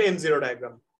ডায়াগ্রাম সেটা M0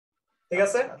 ডায়াগ্রাম। ঠিক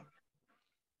আছে?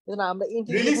 না আমরা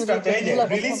রিলিজ স্ট্রাকচার, এই যে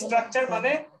রিলিজ স্ট্রাকচার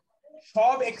মানে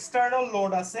সব এক্সটার্নাল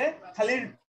লোড আছে, খালি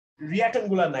রিঅ্যাকশন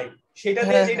গুলো নাই, সেটা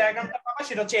দিয়ে যে ডায়াগ্রামটা পাবা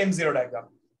সেটা হচ্ছে M0 ডায়াগ্রাম।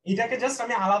 এটাকে জাস্ট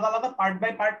আমি আলাদা আলাদা পার্ট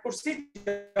বাই পার্ট করছি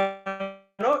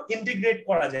ইন্টিগ্রেট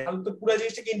করা যায়, তাহলে তো পুরো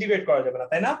জিনিসটাকে ইন্টিগ্রেট করা যাবে না,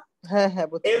 তাই না? হ্যাঁ হ্যাঁ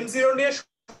বুঝছি। M0 নিয়ে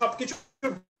সবকিছু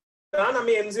ডান,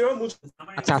 আমি M0 মুছে।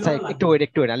 আচ্ছা একটু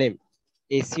ওয়েট আলিম,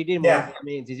 এই সিডি এর মধ্যে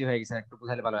আমি জিজি হয়ে গেছে, একটু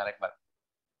বুঝালে ভালো আরেকবার।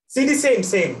 সিডি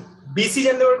সেম BC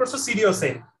যেমন বের করছো সিডিও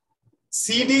সেম।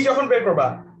 সিডি যখন বের করবা,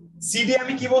 সিডি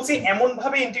আমি কি বলছি, এমন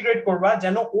ভাবে ইন্টিগ্রেট করবা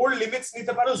যেন ওর লিমিটস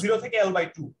নিতে পারো 0 থেকে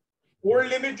L/2। ওর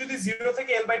লিমিট যদি 0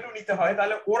 থেকে L/2 নিতে হয়,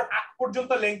 তাহলে ওর আগ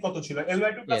পর্যন্ত লেংথ কত ছিল?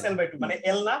 L/2 প্লাস L/2 মানে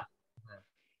L না?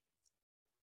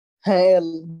 হ্যাঁ L।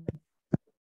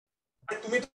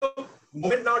 তুমি তো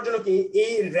মোমেন্ট নেওয়ার জন্য কি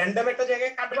এই র‍্যান্ডম একটা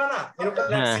জায়গায় কাটবা না? এরকম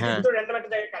সিডির ভিতর র‍্যান্ডম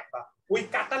একটা জায়গায় কাটবা, ওই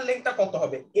কাটার লেংথটা কত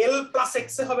হবে? L প্লাস x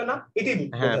এ হবে না? এটাই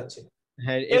বোঝাচ্ছে।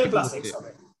 হ্যাঁ L প্লাস x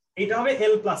হবে, এটা হবে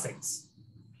L plus x।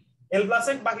 L plus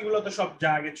x বাকিগুলো তো সব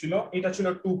যা আগে ছিল। এটা ছিল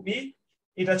 2p,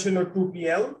 এটা ছিল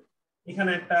 2pl,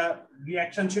 এখানে একটা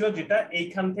রিঅ্যাকশন ছিল যেটা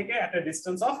এইখান থেকে একটা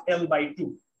ডিসটেন্স অফ L/2।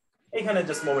 এখানে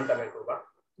জাস্ট মোমেন্টটা বের করবা,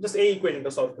 জাস্ট এই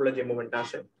ইকুয়েশনটা সলভ করলে যে মোমেন্টটা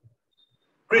আসে।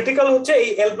 ক্রিটিক্যাল হচ্ছে এই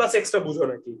L প্লাস x টা বুঝো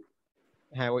নাকি?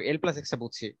 হ্যাঁ ওই L প্লাস x টা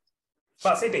বুঝছি,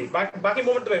 বাস এটাই, বাকি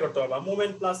মোমেন্ট বের করতে পারবা।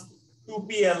 Moment plus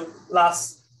 2pl plus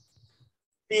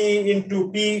p into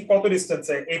p কত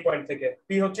ডিসটেন্সে এই পয়েন্ট থেকে? p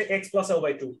হচ্ছে x plus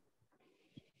L/2।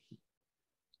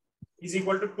 is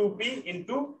equal to 2p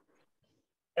into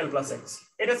L plus x.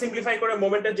 এটা সিম্পলিফাই করে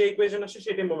মোমেন্টের যে ইকুয়েশন আসে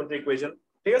সেটাই মোমেন্টের ইকুয়েশন।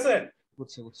 ঠিক আছে?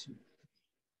 বুঝছি।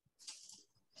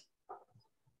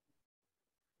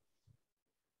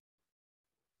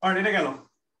 আর এটা গেল।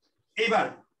 এইবার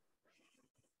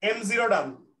m0 ডান।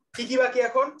 কি কি বাকি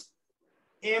এখন?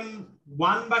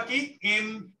 m1 বাকি,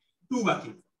 m2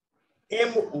 বাকি।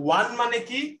 m1 মানে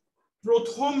কি?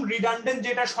 প্রথম রিডান্ডেন্ট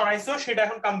যেটা সরাইছো সেটা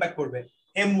এখন কাম ব্যাক করবে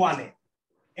m1 এ।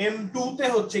 m2 তে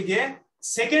হচ্ছে গিয়ে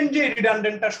সেকেন্ড যে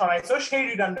রিডান্ডেন্টটা সরাইছো সেই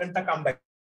রিডান্ডেন্টটা কাম ব্যাক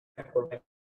করবে।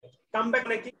 কাম ব্যাক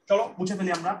মানে কি? চলো মুছে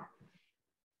ফেলি আমরা।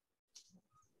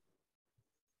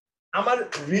 আমার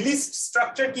রিলিজ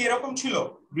স্ট্রাকচার কি এরকম ছিল?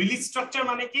 রিলিজ স্ট্রাকচার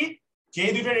মানে কি? যে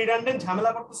দুটো রিডান্ডেন্ট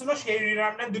ঝামেলা করতেছিল সেই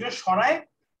রিডান্ডেন্ট দুটো সরায়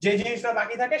যে জিনিসটা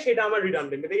বাকি থাকে সেটা আমার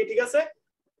রিডান্ডেন্ট। এটা কি ঠিক আছে?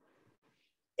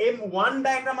 M1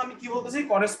 diagram আমি কি বলতেছি?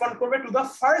 correspond করবে to the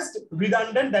first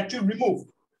redundant that you removed.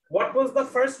 What was the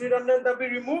first redundant that we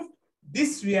removed?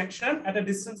 This reaction at a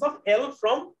distance of L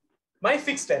from my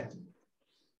fixed end.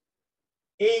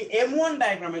 এই M1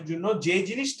 ডায়াগ্রামের জন্য যে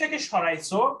জিনিসটাকে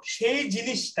সরাইছো সেই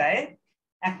জিনিসটায়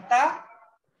একটা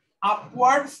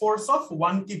upward force of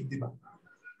 1 কিপ দিবা।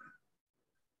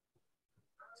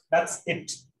 That's it.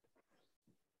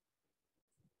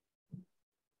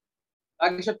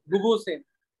 বাকি সব হুবহু সেম।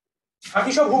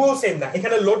 বাকি সব হুবহু সেম না।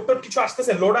 এখানে লোড টোড কিছু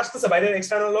আসতেছে? লোড আসতেছে বাইরের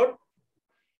এক্সটার্নাল লোড?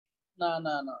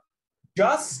 না।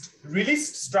 জাস্ট রিলিজ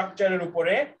স্ট্রাকচারের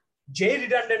উপরে যে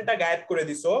রিডান্ডেন্টটা গায়েব করে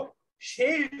দিছো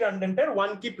সেই রিডান্ডেন্টের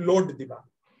 1 কিপ লোড দিবা।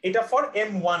 এটা ফর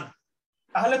M1।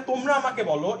 তাহলে তোমরা আমাকে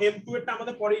বলো M2 এরটা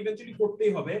আমাদের পরে ইভেন্চুয়ালি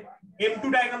করতেই হবে। M2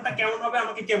 ডায়াগ্রামটা কেমন হবে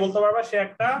আমাকে কে বলতে পারবা? সে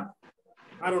একটা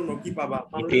I don't know কি পাবা?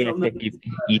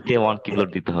 ইতে 1 কিপ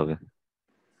লোড দিতে হবে।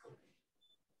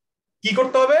 কি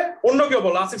করতে হবে? অন্য কেউ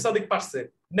বলো। আসিফ সাদিক পারছে।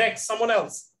 Next someone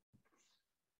else.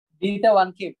 ডিটা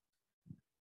 1 কিপ।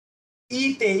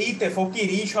 ইতে ফকির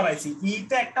ই সরাইছি।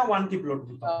 ইতে একটা 1 কিপ লোড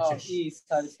দিতে হবে।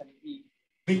 Sorry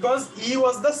because E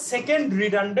was the second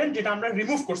redundant যেটা আমরা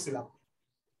রিমুভ করছিলাম।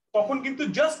 তখন কিন্তু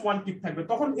জাস্ট 1 কিপ থাকবে।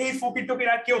 তখন এই ফকির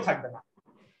টকির আর কেউ থাকবে না।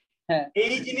 হ্যাঁ,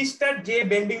 এই জিনিসটার যে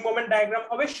বেন্ডিং মোমেন্ট ডায়াগ্রাম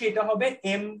হবে সেটা হবে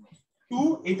M2,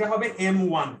 এটা হবে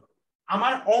M1।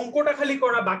 আমার অঙ্কটা খালি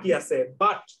করা বাকি আছে,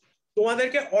 বাট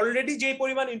তোমাদেরকে অলরেডি যে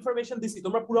পরিমাণ ইনফরমেশন দিছি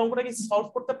তোমরা পুরো অঙ্কটা কি সলভ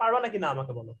করতে পারবা নাকি না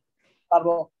আমাকে বলো।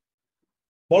 পারবো।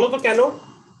 বলো তো কেন?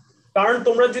 কারণ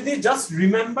তোমরা যদি জাস্ট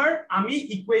রিমেম্বার আমি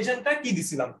ইকুয়েশনটা কি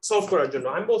দিছিলাম সলভ করার জন্য।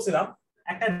 আমি বলছিলাম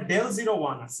একটা del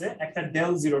 01 আছে, একটা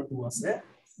del 02 আছে,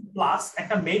 প্লাস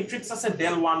একটা ম্যাট্রিক্স আছে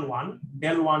del 11,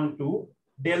 del 12,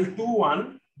 del 21,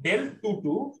 del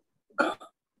 22,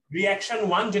 reaction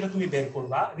 1 যেটা তুমি বের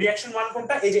করবা। রিঅ্যাকশন 1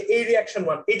 কোনটা? এই যে এই রিঅ্যাকশন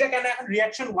 1। এটা কেন এখন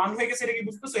রিঅ্যাকশন 1 হয়ে গেছে এটা কি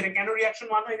বুঝতেছো? এটা কেন রিঅ্যাকশন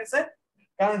 1 হয়ে গেছে?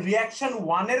 কারণ রিঅ্যাকশন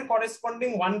 1 এর করেসপন্ডিং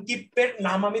 1 কিপের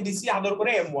নাম আমি দিছি আদর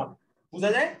করে M1।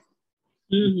 বুঝা যায়?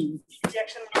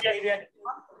 রিঅ্যাকশন 1 এই রিঅ্যাকশন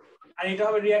 1 আর এটা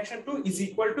হবে reaction 2 is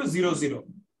equal to 0 0।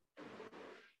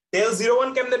 del 01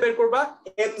 কেমনে বের করবা?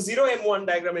 M0 M1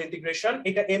 ডায়াগ্রামের ইন্টিগ্রেশন,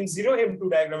 এটা M0 M2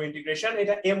 ডায়াগ্রামের ইন্টিগ্রেশন,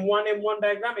 এটা M1 M1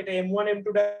 ডায়াগ্রাম, এটা M1 M2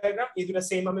 ডায়াগ্রাম, এই দুটো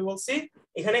সেম আমি বলছি।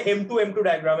 এখানে M2 M2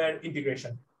 ডায়াগ্রামের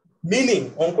ইন্টিগ্রেশন। মিনিং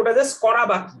অঙ্কটা জাস্ট করা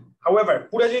বাকি। হাউএভার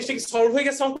পুরো জিনিসটা কি সলভ হয়ে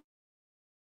গেছে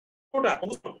অঙ্কটা?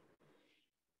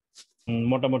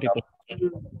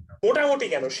 মোটামুটি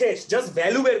কেন শেষ, জাস্ট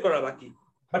ভ্যালু বের করা বাকি।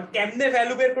 বাট কেমনে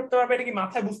ভ্যালু বের করতে পারবে এটা কি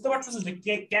মাথায় বুঝতে পারছো যে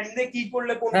কেমনে কি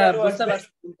করলে কোন ভ্যালু আসবে?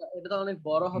 এটা তো অনেক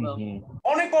বড় হবে।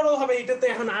 অনেক বড় হবে। এটাতে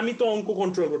এখন আমি তো অঙ্ক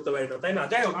কন্ট্রোল করতে পারি না, তাই না?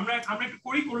 যাই হোক আমরা একটু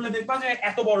করলে দেখবা যে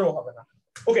এত বড় হবে না।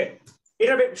 ওকে,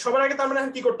 এটা সবার আগে তার মানে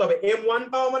এখন কি করতে হবে? M1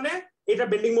 পাওয়া মানে এটা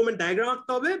বেন্ডিং মোমেন্ট ডায়াগ্রাম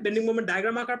আঁকতে হবে। বেন্ডিং মোমেন্ট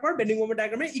ডায়াগ্রাম আঁকার পর বেন্ডিং মোমেন্ট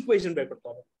ডায়াগ্রামের ইকুয়েশন বের করতে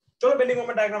হবে। চলো বেন্ডিং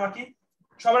মোমেন্ট ডায়াগ্রাম আঁকি।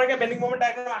 সবার আগে বেন্ডিং মোমেন্ট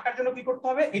ডায়াগ্রাম আঁকার জন্য কি করতে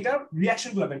হবে? এটা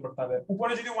রিঅ্যাকশন গুলো বের করতে হবে।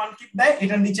 উপরে যদি 1 কিপ দেয়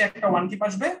এটার নিচে একটা 1 কিপ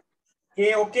আসবে। এ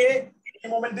ওকে এই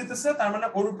মোমেন্ট দিতেছে, তার মানে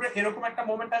ওর উপরে এরকম একটা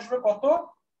মোমেন্ট আসবে। কত?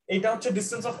 এটা হচ্ছে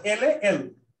distance of L A L।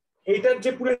 এইটার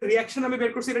যে পুরো রিঅ্যাকশন আমি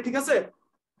বের করছি এটা ঠিক আছে?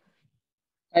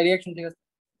 হ্যাঁ, রিঅ্যাকশন ঠিক আছে।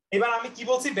 এবার আমি কি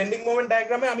বলছি? বেন্ডিং মোমেন্ট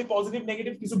ডায়াগ্রামে আমি পজিটিভ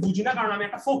নেগেটিভ কিছু বুঝি না, কারণ আমি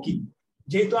একটা ফকি।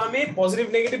 যেহেতু আমি পজিটিভ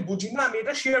নেগেটিভ বুঝি না, আমি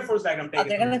এটা শিয়ার ফোর্স ডায়াগ্রামটা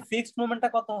আচ্ছা, এখানে ফিক্সড মোমেন্টটা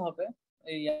কত হবে?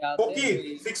 এই ফকি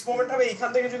ফিক্সড মোমেন্ট হবে এখান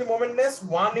থেকে যদি মোমেন্ট নেস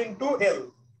 1 ইনটু L,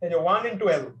 এই যে 1 ইনটু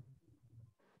L।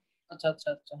 আচ্ছা,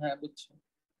 হ্যাঁ বুঝছি।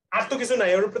 আর তো কিছু নাই,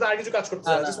 এর উপরে আর কিছু কাজ করতে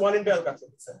হবে, জাস্ট 1 ইনটু L কাজ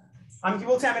করতেছে। আমি কি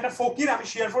বলছি? আমি একটা ফকির, আমি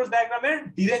শিয়ার ফোর্স ডায়াগ্রামের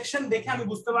ডিরেকশন দেখে আমি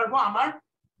বুঝতে পারবো আমার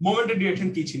মোমেন্টের ডিরেকশন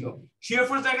কি ছিল। শিয়ার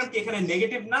ফোর্স ডায়াগ্রাম কি এখানে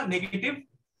নেগেটিভ না? নেগেটিভ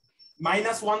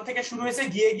 -1 থেকে শুরু হয়েছে,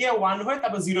 গিয়ে 1 হয়ে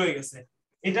তারপর 0 হয়ে গেছে।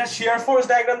 এটা শিয়ার ফোর্স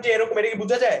ডায়াগ্রাম যে এরকম, এটা কি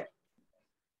বোঝা যায়?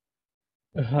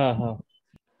 হ্যাঁ।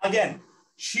 अगेन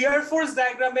শিয়ার ফোর্স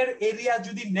ডায়াগ্রামের এরিয়া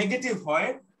যদি নেগেটিভ হয়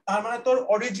তার মানে তোর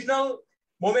অরিজিনাল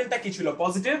মোমেন্টটা কি ছিল?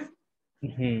 পজিটিভ।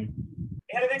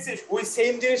 এখানে দেখছিস ওই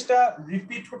সেম জিনিসটা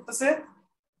রিপিট করতেছে,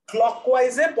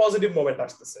 ক্লকওয়াইজে পজিটিভ মোমেন্ট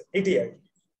আসতেছে, এটাই আর কি।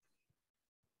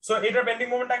 সো এটার বেন্ডিং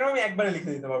মোমেন্ট ডায়াগ্রাম আমি একবারে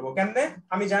লিখে দিতে পারবো। কেমনে?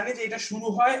 আমি জানি যে এটা শুরু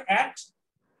হয় at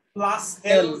প্লাস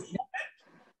এল,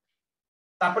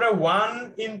 তারপরে 1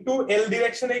 ইনটু এল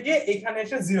ডিরেকশনে গিয়ে এখানে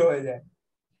এসে 0 হয়ে যায়।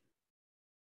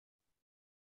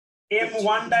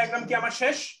 M1 ডায়াগ্রাম কি আমার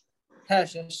শেষ? হ্যাঁ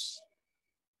শেষ।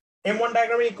 M1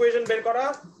 ডায়াগ্রামের ইকুয়েশন বের করা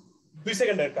 2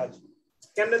 সেকেন্ডের কাজ।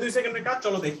 কেমনে 2 সেকেন্ডের কাজ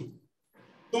চলো দেখি।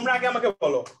 তোমরা আগে আমাকে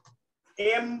বলো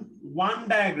M1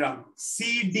 diagram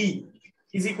CD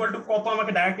is equal to কত,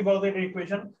 আমাকে ডাইরেক্টলি বলো তো এটার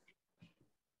ইকুয়েশন।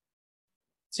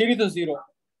 CD তো 0।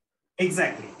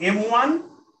 এক্স্যাক্টলি, M1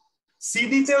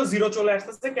 CD তেও 0 চলে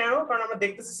আসতেছে। কেন? কারণ আমরা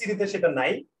দেখতেছি CD তে সেটা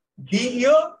নাই, DE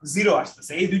ও 0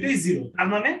 আসতেছে, এই দুটোই 0। তার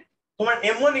মানে তোমার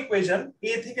M1 ইকুয়েশন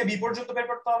A থেকে B পর্যন্ত বের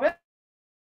করতে হবে,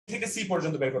 থেকে C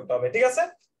পর্যন্ত বের করতে হবে, ঠিক আছে?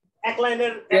 এক লাইনে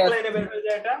বের হয়ে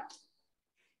যায় এটা।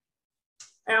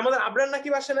 আমাদের আবরার নাকি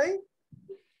বাসে নাই?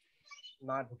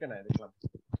 না ঢুকে নাই দেখলাম।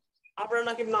 আবরার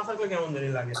নাকি না থাকলে কেমন জানি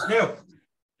লাগে।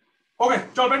 ওকে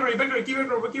চল বের করি। কি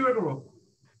বের করবো?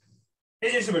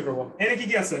 এই জিনিসটা বের করবো। এখানে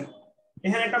কি আছে?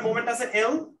 এখানে একটা মোমেন্ট আছে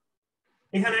L,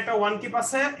 এখানে একটা 1 কিপ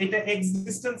আছে, এটা x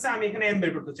ডিসটেন্সে আমি এখানে m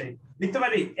বের করতে চাই। লিখতে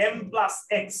পারি m plus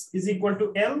x is equal to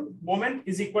l, moment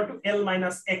is equal to l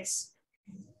minus x।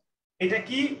 এটা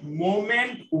কি?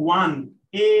 মোমেন্ট 1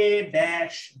 a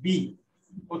ড্যাশ b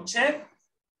হচ্ছে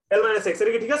l মাইনাস x।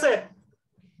 এটা কি ঠিক আছে?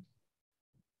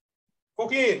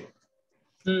 ফকির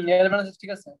l মাইনাস x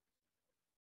ঠিক আছে।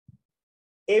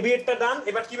 ab এরটা ডান।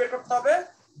 এবার কি বের করতে হবে?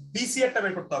 BC এরটা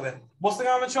বের করতে হবে। বুঝতে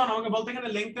কেমন হচ্ছে? আমাকে বলতে এখানে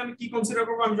লেংথ আমি কি কনসিডার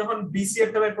করব? আমি যখন BC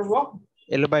এরটা বের করব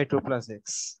L/2 plus x।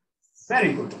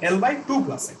 Very good, L/2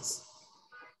 plus x।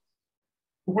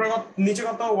 উপরে কত, নিচে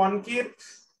কত? 1 কিপ।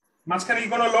 মাঝখানে কি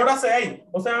কোনো লোড আছে? এই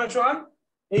বুঝতে কেমন শোন,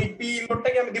 এই P লোডটা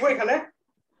কি আমি দিব এখানে?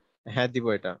 হ্যাঁ দিব।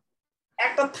 এটা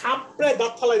একটা থাপড়ে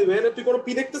দাঁত ফালাই দিবে। এখানে তুই কোনো P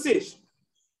দেখতেছিস?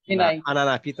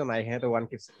 না P তো নাই। হ্যাঁ তো 1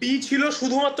 কিপ। P ছিল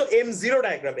শুধুমাত্র M0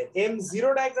 ডায়াগ্রামে। M0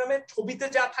 ডায়াগ্রামে ছবিতে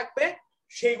যা থাকবে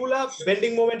সেগুলা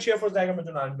বেন্ডিং মোমেন্ট শিয়ার ফোর্স ডায়াগ্রামের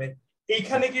জন্য আসবে।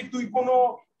 এইখানে কি তুই কোনো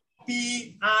P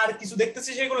আর কিছু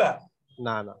দেখতেছিস সেগুলা?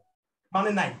 না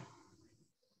মানে নাই।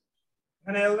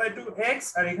 এখানে L/2x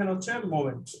আর এখানে হচ্ছে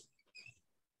moment.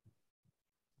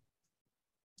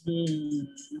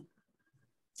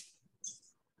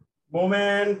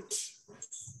 Moment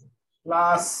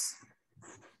plus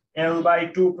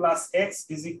L/2 plus x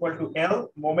is equal to L,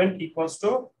 moment equals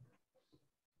to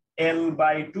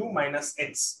L/2 minus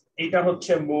x। এটা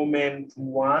হচ্ছে মোমেন্ট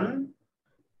 1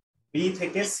 B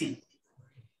থেকে C।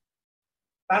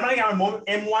 তার মানে কি আমার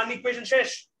M1 ইকুয়েশন শেষ?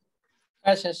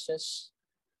 হ্যাঁ শেষ।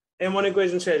 M1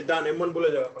 ইকুয়েশন শেষ, ডান। M1 বলে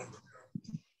যাও এখন।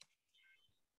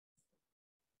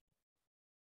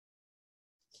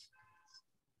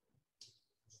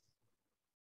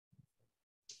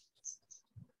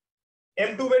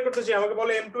 M2 বের করতে চাই। আমাকে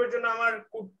বলো M2 এর জন্য আমার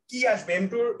কি আসবে?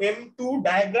 M2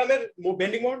 ডায়াগ্রামের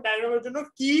বেন্ডিং মোমেন্ট ডায়াগ্রামের জন্য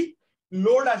কি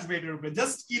লোড আসবে এটার উপরে?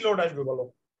 জাস্ট কি লোড আসবে বলো?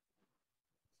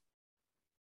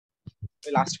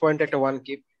 লাস্ট পয়েন্ট একটা 1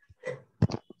 কিপ।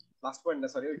 লাস্ট পয়েন্ট না,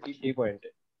 সরি, ওই এই পয়েন্টে।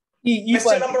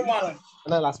 কোশ্চেন নাম্বার 1,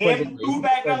 না লাস্ট পয়েন্টে M2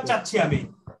 ডায়াগ্রাম চাচ্ছি আমি।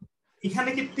 এখানে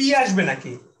কি P আসবে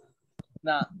নাকি?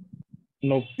 না,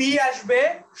 P আসবে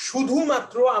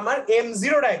শুধুমাত্র আমার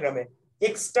M0 ডায়াগ্রামে।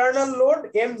 এক্সটার্নাল লোড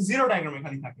M0 ডায়াগ্রামে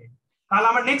খালি থাকে। তাহলে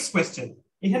আমার নেক্সট কোশ্চেন,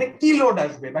 এখানে কি লোড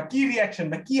আসবে বা কি রিঅ্যাকশন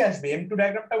বা কি আসবে? M2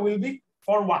 ডায়াগ্রামটা will be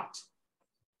for what?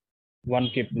 1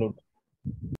 kip load.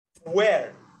 Where?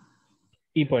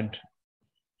 E point.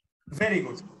 Very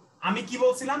good. আমি কি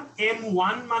বলছিলাম?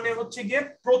 M1 মানে হচ্ছে গিয়ে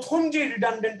প্রথম যে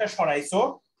রিডান্ডেন্টটা সরাইছো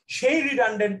সেই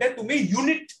রিডান্ডেন্টে তুমি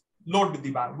ইউনিট লোড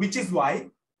দিবা, which is why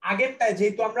আগেরটায়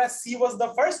যেহেতু আমরা C was the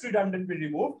first redundant we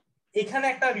removed, এখানে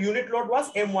একটা unit load was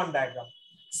M1 diagram.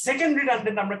 Second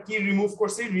redundant আমরা কি রিমুভ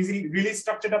করছি? রিলিজ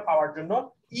স্ট্রাকচারটা পাওয়ার জন্য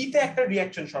E তে একটা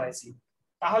রিঅ্যাকশন সরাইছি।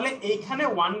 তাহলে এইখানে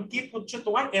 1 কিপ হচ্ছে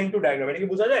তোমার M2 ডায়াগ্রাম। এটা কি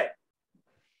বোঝা যায়?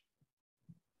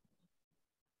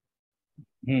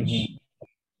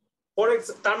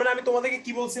 তার মানে আমি তোমাদেরকে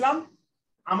কি বলছিলাম?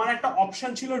 আমার একটা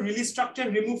অপশন ছিল রিলিজ স্ট্রাকচার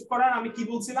রিমুভ করার। আমি কি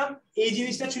বলছিলাম? এই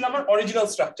জিনিসটা ছিল আমার অরিজিনাল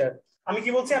স্ট্রাকচার। আমি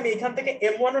কি বলছি? আমি এখান থেকে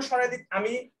M1 ও সরাই দিই।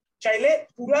 আমি চাইলে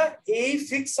পুরা এই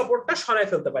ফিক্স সাপোর্টটা সরাই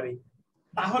ফেলতে পারি।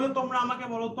 তাহলে তোমরা আমাকে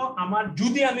বলো তো, আমার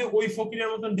যদি আমি ওই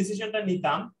ফকিরের মতন ডিসিশনটা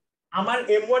নিতাম, আমার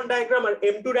M1 ডায়াগ্রাম আর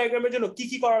M2 ডায়াগ্রামের জন্য কি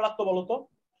কি করা লাগতো বলো তো?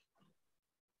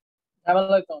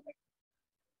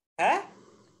 হ্যাঁ,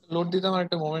 লোড দিতাম আর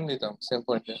একটা মোমেন্ট দিতাম সেম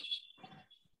পয়েন্টে।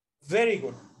 Very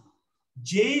good.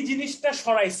 যেই জিনিসটা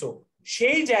সরাইছো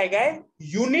সেই জায়গায়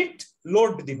ইউনিট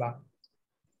লোড দিবা।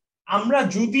 আমরা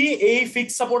যদি এই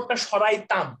ফিক্স সাপোর্টটা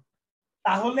সরাইতাম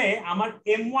তাহলে আমার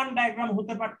M1 ডায়াগ্রাম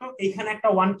হতে পারতো, এখানে একটা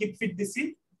 1 কিপ ফিট দিছি,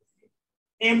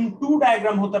 M2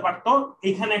 ডায়াগ্রাম হতে পারতো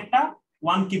এখানে একটা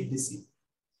 1 কিপ দিছি।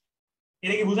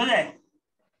 এটা কি বোঝা যায়?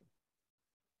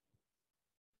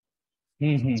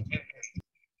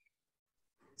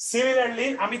 সিমিলারলি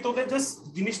আমি তোদের জাস্ট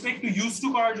জিনিসটা একটু ইউজ টু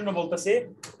করার জন্য বলতেছি,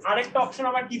 আরেকটা অপশন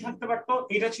আমার কি থাকতে পারতো,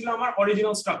 এটা ছিল আমার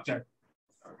অরিজিনাল স্ট্রাকচার।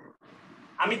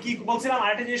 আমি কি বলছিলাম,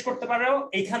 আরেকটা জিনিস করতে পারো,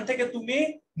 এইখান থেকে তুমি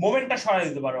মোমেন্টটা সরাই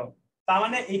দিতে পারো। তার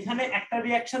মানে এখানে একটা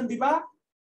রিঅ্যাকশন দিবা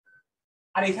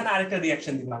আর এখানে আরেকটা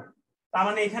রিঅ্যাকশন দিবা, তার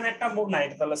মানে এখানে একটা না,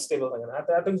 এটা তাহলে স্টেবল থাকে না,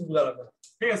 এত কিছু বোঝা লাগবে না।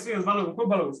 ঠিক আছে, ঠিক আছে, ভালো, খুব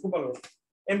ভালো, খুব ভালো।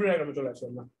 এমডি ডায়াগ্রামে চলে আসো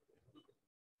না।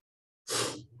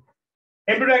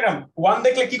 এমডি ডায়াগ্রাম 1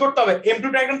 দেখলে কি করতে হবে? এমডি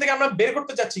ডায়াগ্রাম থেকে আমরা বের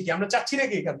করতে চাচ্ছি কি, আমরা চাচ্ছি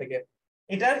নাকি এখান থেকে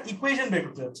এটার ইকুয়েশন বের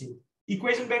করতে চাচ্ছি।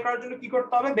 ইকুয়েশন বের করার জন্য কি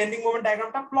করতে হবে? বেন্ডিং মোমেন্ট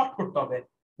ডায়াগ্রামটা প্লট করতে হবে।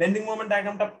 বেন্ডিং মোমেন্ট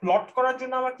ডায়াগ্রামটা প্লট করার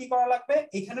জন্য আমার কি করা লাগবে?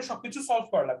 এখানে সবকিছু সলভ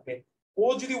করা লাগবে। ও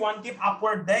যদি 1 কিপ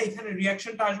আপওয়ার্ড দেয়, এখানে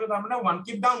রিঅ্যাকশনটা আসবে তার মানে 1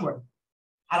 কিপ ডাউনওয়ার্ড।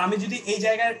 আর আমি যদি এই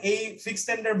জায়গার এই ফিক্সড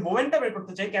এন্ডের মোমেন্টটা বের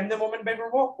করতে চাই, কেমনে মোমেন্ট বের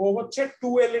করব? ও হচ্ছে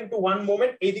 2L * 1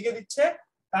 মোমেন্ট এইদিকে দিচ্ছে,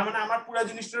 তার মানে আমার পুরো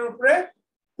জিনিসটার উপরে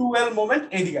 2L মোমেন্ট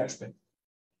এইদিকে আসবে।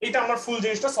 এটা আমার ফুল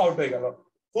জিনিসটা সলভ হয়ে গেল।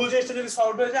 ফুল জিনিসটা যদি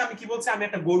সলভ হয়ে যায়, আমি কি বলছি, আমি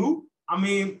একটা গরু,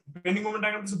 আমি বেন্ডিং মোমেন্ট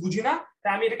ডায়াগ্রাম কিছু বুঝি না,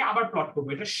 তাই আমি এটাকে আবার প্লট করব।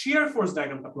 এটা শিয়ার ফোর্স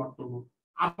ডায়াগ্রামটা প্লট করব।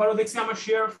 আবারও দেখছি আমার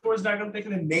শিয়ার ফোর্স ডায়াগ্রামটা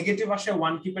এখানে নেগেটিভ আসে,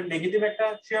 1 কিপের নেগেটিভ একটা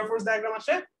শিয়ার ফোর্স ডায়াগ্রাম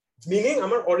আসে, মিনিং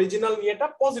আমার অরিজিনাল ইয়েটা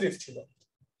পজিটিভ ছিল।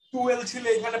 2L ছিল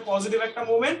এখানে পজিটিভ একটা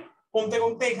মোমেন্ট, কমতে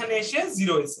কমতে এখানে এসে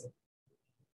 0 হয়েছে।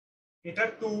 এটা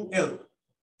 2L।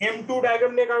 M2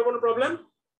 ডায়াগ্রাম নিয়ে কারো কোনো প্রবলেম?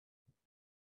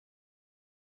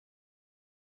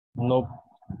 নোপ।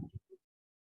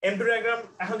 M2 ডায়াগ্রাম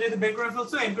এখন যেহেতু বের করে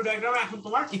ফেলছো, M2 ডায়াগ্রামে এখন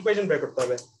তোমার ইকুয়েশন বের করতে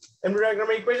হবে। M2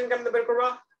 ডায়াগ্রামের ইকুয়েশন কেমনে বের করবা?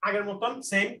 আগের মতন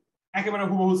সেম, একেবারে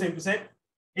হুবহু সেম টু সেম।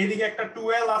 এইদিকে একটা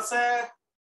 2L আছে,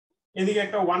 এদিকে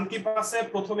একটা 1 কিপ আছে।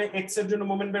 প্রথমে x এর জন্য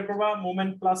মোমেন্ট বের করবা,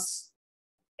 moment plus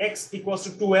x equals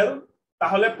to 2L।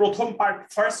 তাহলে প্রথম পার্ট,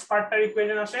 ফার্স্ট পার্টটার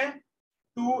ইকুয়েশন আসে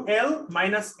 2L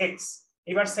 - x।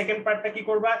 এবার সেকেন্ড পার্টটা কি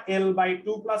করবা?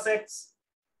 L/2 + x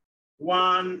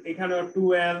 1, এখানে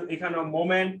 2L, এখানে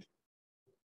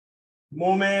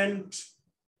moment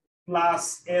plus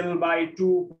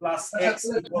L/2 + x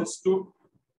equals to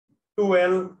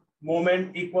 2L moment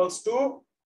equals to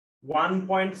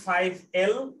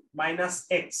 1.5L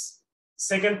 - x।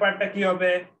 Second পার্টটা কি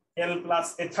হবে? L প্লাস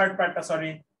থার্ড পার্টটা,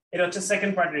 সরি, এটা হচ্ছে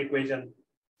সেকেন্ড পার্টের ইকুয়েশন।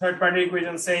 থার্ড পার্টের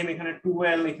ইকুয়েশন সেম, এখানে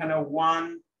 2L, এখানে 1,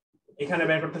 এখানে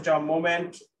বের করতে চাও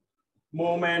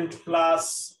moment plus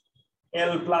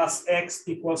L + x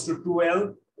equals to 2L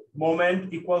moment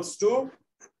equals to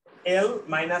L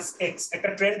 - x। একটা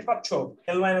ট্রেন্ড পাচ্ছ,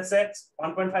 L - x,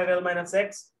 1.5L - x,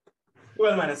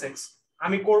 2L - x।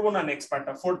 আমি করব না নেক্সট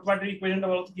পার্টটা। ফোর্থ পার্টের ইকুয়েশনটা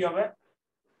বলতো কি হবে?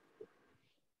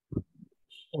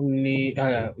 only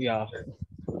yeah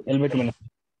L/2 minus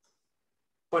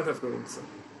 0.5 করে দিচ্ছি।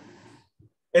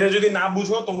 এটা যদি না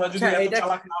বুঝো, তোমরা যদি এত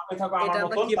চালাক না হয়ে থাকো আমার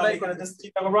মতন, তাহলে এখানে জাস্ট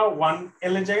চিন্তা করবা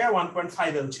 1L এর জায়গায়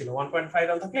 1.5L ছিল,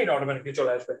 1.5L থাকলে এটা অটোমেটিক্যালি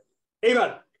চলে আসবে। এইবার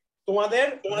তোমাদের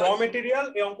র মেটেরিয়াল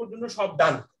এই অঙ্কের জন্য সব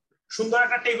ডান। সুন্দর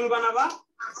একটা টেবিল বানাবা।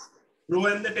 রো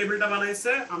এন্ড দ্য টেবিলটা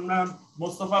বানাইছে, আমরা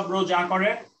মোস্তফা ব্রো যা করে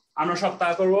আমরা সব তা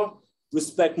করব।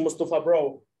 রেসপেক্ট মোস্তফা ব্রো,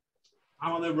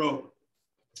 আমাদের ব্রো।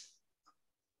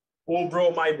 ও ব্রো,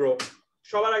 মাই ব্রো।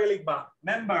 সবার আগে লিখবা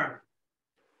মেম্বার।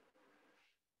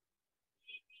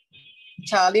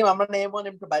 আচ্ছা আলিম, আমরা M1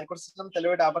 M2 বাইর করছিলাম, তাহলে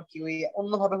ওটা আবার কি ওই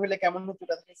অন্যভাবে হইলে কেমন হতো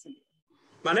এটা দেখাইছিলি?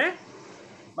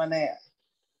 মানে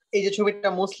এই যে ছবিটা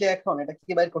মোস্টলি এখন এটা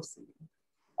কি বাইর করছিলি?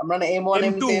 আমরা না M1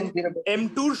 M2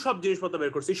 M2 এর সব জিনিসপত্র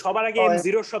বের করছি। সবার আগে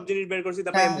M0 এর সব জিনিস বের করছি,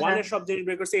 তারপর M1 এর সব জিনিস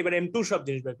বের করছি, এবার M2 এর সব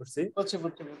জিনিস বের করছি। বুঝছি।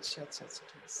 আচ্ছা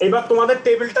ঠিক আছে। এবার তোমাদের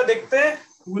টেবিলটা দেখতে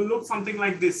will look something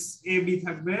like this. AB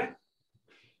থাকবে,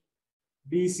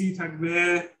 BC থাকবে,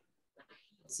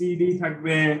 CD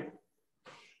থাকবে,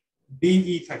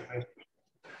 DE থাকবে।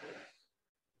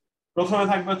 প্রথমে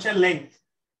থাকবে হচ্ছে লেংথ।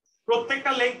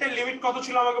 প্রত্যেকটা লেংথের লিমিট কত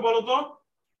ছিল আমাকে বলো তো?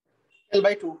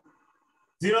 L/2,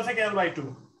 0 থেকে L/2।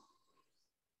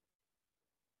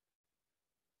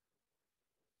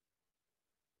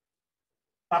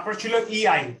 তারপর ছিল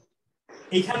EI।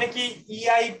 এখানে কি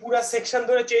EI পুরো সেকশন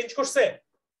ধরে চেঞ্জ করছে?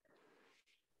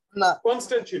 না,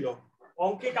 কনস্ট্যান্ট ছিল।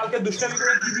 অঙ্কে কালকে দুষ্টামি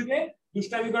করে কি দিবে?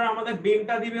 দুষ্টামি করে আমাদের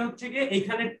বেনটা দিবে হচ্ছে কি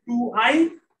এখানে 2I,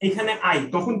 এখানে I।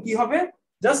 তখন কি হবে?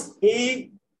 জাস্ট এই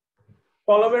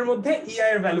কলামের মধ্যে EI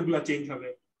এর ভ্যালুগুলো চেঞ্জ হবে।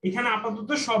 এখানে আপাতত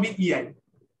সবই EI।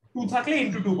 2 থাকলে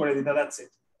ইনটু 2 করে দিতে, দ্যাটস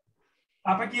ইট।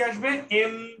 তারপর কি আসবে?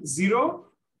 M0,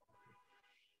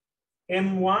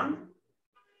 M1,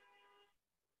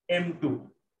 M2।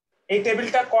 এই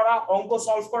টেবিলটা করা অঙ্ক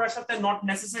সলভ করার সাথে নট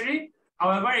নেসেসারি,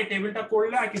 হাউএভার এই টেবিলটা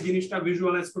করলে আর কি জিনিসটা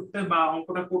ভিজুয়ালাইজ করতে বা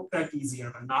অঙ্কটা করতে আর কি ইজি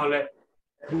হবে, না হলে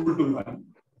ভুল টুল হয়।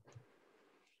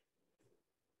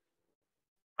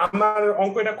 আমার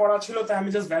অঙ্ক এটা করা ছিল তাই আমি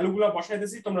জাস্ট ভ্যালুগুলো বসাই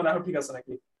দিয়েছি, তোমরা দেখো ঠিক আছে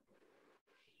নাকি।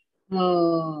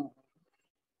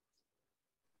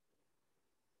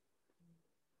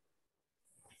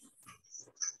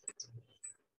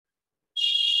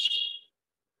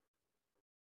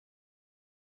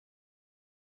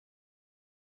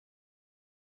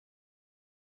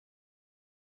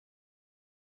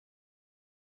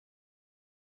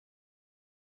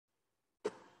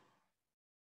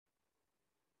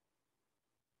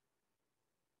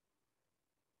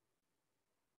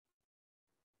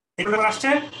 এগুলো আসছে।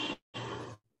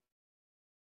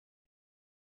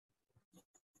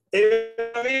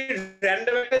 আমি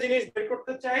র্যান্ডম একটা জিনিস বের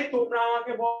করতে চাই, তোমরা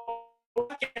আমাকে বলো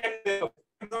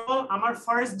আমার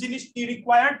ফার্স্ট জিনিস কি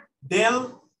রিকোয়ার্ড, del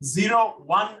 0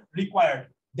 1 রিকোয়ার্ড।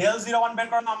 del 0 1 বের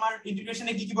করার আমার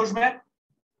ইন্টিগ্রেশনে কি কি বসবে,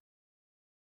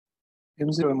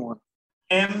 m0 m1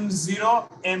 m0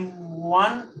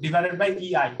 m1 divided by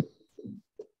ei।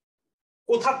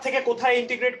 কোথা থেকে কোথায়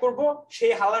ইন্টিগ্রেট করব,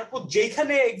 সেই হালারপুর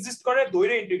যেখানে এক্সিস্ট করে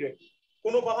দৈরে ইন্টিগ্রেট,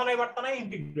 কোনো কথা নাই বার্তা নাই,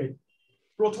 ইন্টিগ্রেট।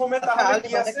 প্রথমে তাহলে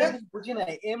কি আছে বুঝি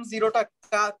নাই m0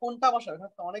 টা কোনটা বসাবে,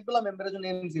 অনেকগুলো মেম্বারের জন্য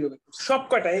m0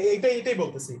 সবকটা এটাই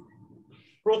বলতেছি।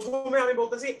 প্রথমে আমি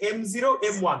বলতেছি m0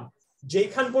 m1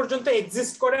 যেখান পর্যন্ত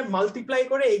এক্সিস্ট করে, মাল্টিপ্লাই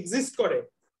করে এক্সিস্ট করে,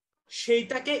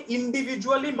 সেইটাকে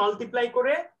ইন্ডিভিজুয়ালি মাল্টিপ্লাই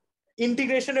করে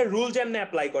ইন্টিগ্রেশনের রুল যেমন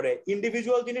অ্যাপ্লাই করে,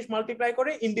 ইন্ডিভিজুয়াল জিনিস মাল্টিপ্লাই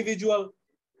করে ইন্ডিভিজুয়াল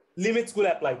লিমিটস গুলো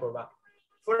অ্যাপ্লাই করবা।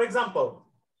 ফর এক্সাম্পল,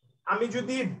 আমি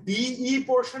যদি বিই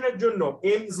পোরশনের জন্য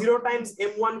m0 টাইমস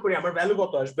m1 করি, আমার ভ্যালু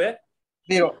কত আসবে,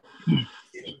 0।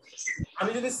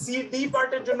 আমি যদি সিডি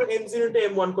পার্টের জন্য m0 তে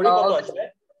m1 করি, কত আসবে,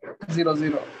 0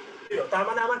 0। তার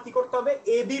মানে আমার কি করতে হবে,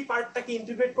 এবি পার্টটাকে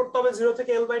ইন্টিগ্রেট করতে হবে 0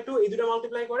 থেকে l/2, এই দুটো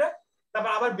মাল্টিপ্লাই করে,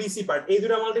 তারপর আবার বিসি পার্ট এই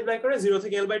দুটো মাল্টিপ্লাই করে 0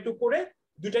 থেকে l/2 করে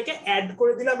দুটাকে অ্যাড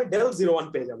করে দিলে আমি del 0 1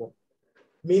 পেয়ে যাব।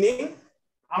 মিনিং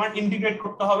আমার ইন্টিগ্রেট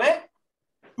করতে হবে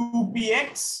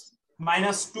 2px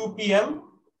minus 2pl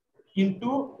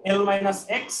into l minus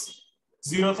x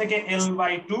 0 থেকে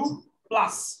l/2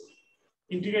 plus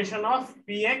integration of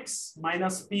px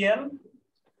minus pl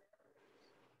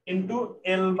into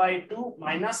l/2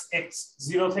 minus x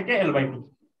 0 থেকে l/2।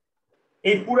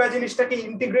 এই পুরো জিনিসটাকে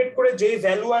ইন্টিগ্রেট করে যে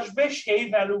ভ্যালু আসবে সেই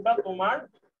ভ্যালুটা তোমার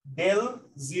del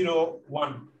 0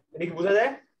 1। এটা কি বোঝা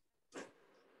যায়?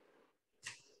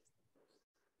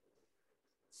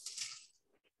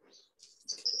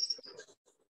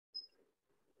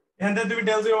 এখান থেকে তুমি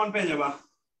del 0 1 পেয়ে যাবা।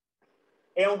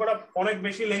 এই অঙ্কটা অনেক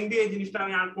বেশি লেংদি, এই জিনিসটা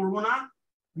আমি আর করব না,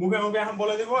 মুখে মুখে এখন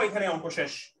বলে দেবো, এখানে অঙ্ক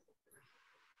শেষ।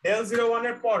 del 0 1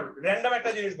 এর পর র্যান্ডম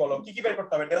একটা জিনিস বলো, কি কি বের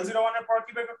করতে হবে, del 0 1 এর পর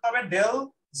কি বের করতে হবে, del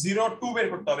 0 2 বের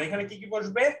করতে হবে। এখানে কি কি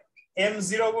বসবে,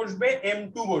 m0 বসবে,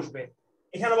 m2 বসবে।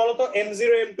 এখানে বলো তো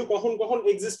m0 m2 কখন কখন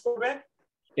এক্সিস্ট করবে,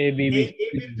 ab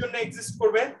এর জন্য এক্সিস্ট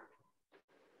করবে,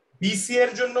 bc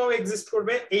এর জন্য এক্সিস্ট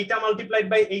করবে, এইটা মাল্টিপ্লাইড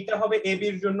বাই এইটা হবে ab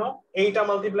এর জন্য, এইটা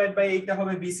মাল্টিপ্লাইড বাই এইটা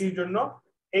হবে bc এর জন্য,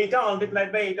 এইটা মাল্টিপ্লাইড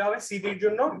বাই এইটা হবে cd এর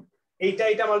জন্য,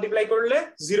 এইটা মাল্টিপ্লাই করলে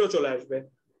 0 চলে আসবে।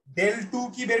 del 2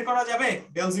 কি বের করা যাবে,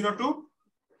 del 0 2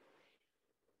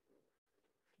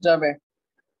 যাবে।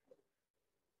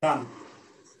 ডান।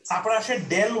 তারপর আসে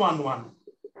del 1 1।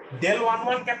 del 1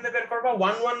 1 কেমনে বের করবা,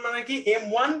 1 1 মানে কি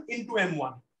m1 into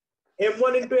m1,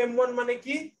 m1 into m1 মানে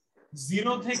কি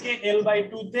 0 থেকে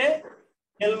l/2 তে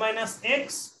l minus x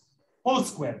whole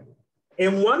square,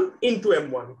 m1 into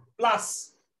m1 plus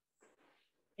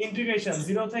integration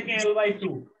 0 থেকে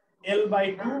l/2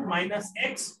 minus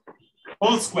x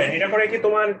whole square। এটা করে কি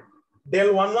তোমার del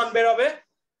 1 1 বের হবে।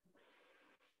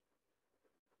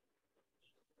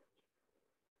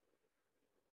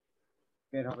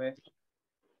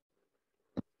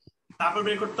 তারপর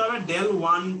বের করতে হবে del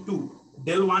 1 2।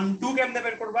 del 1 2 কেমনে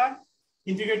বের করবা,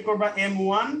 ইন্টিগ্রেট করবা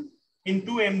m1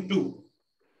 into m2,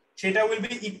 সেটা will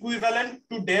be equivalent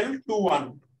to del 2 1,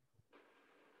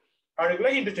 আর এগুলো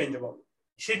ইন্টারচেঞ্জেবল।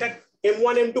 সেটা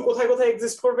m1 m2 কোথায় কোথায়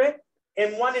এক্সিস্ট করবে,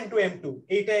 m1 into m2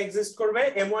 এইটা এক্সিস্ট করবে,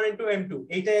 m1 into m2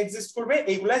 এইটা এক্সিস্ট করবে,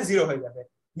 এইগুলা 0 হয়ে যাবে।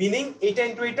 মিনিং এইটা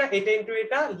ইনটু এটা ইনটু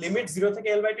এটা, লিমিট 0 থেকে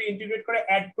l/2 ইন্টিগ্রেট করে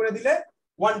অ্যাড করে দিলে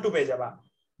 1 2 পেয়ে যাবা।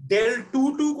 del 2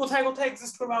 2 কোথায় কোথায়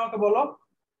এক্সিস্ট করবে আমাকে বলো,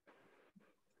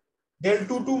 del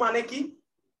 2 2 মানে কি,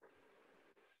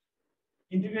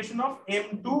 integration of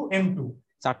m2 m2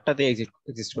 চারটাতে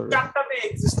exist করবে, চারটাতে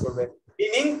এক্সিস্ট করবে।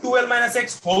 Meaning 2l minus x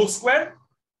whole square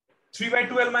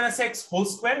 3/2l minus x whole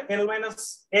square l minus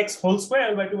x whole square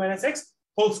l/2 minus x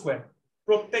whole square,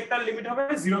 প্রত্যেকটার লিমিট হবে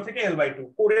 0 থেকে l/2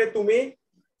 করে তুমি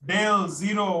del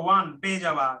 0 1 পেয়ে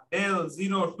যাবা, del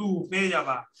 0 2 পেয়ে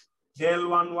যাবা, del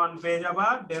 1 1 পেয়ে যাবা,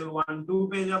 del 1 2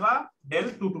 পেয়ে যাবা, del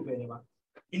 2 2 পেয়ে যাবা।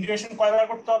 ইন্টিগ্রেশন কয়বার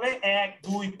করতে হবে, 1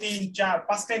 2 3 4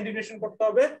 পাঁচটা ইন্টিগ্রেশন করতে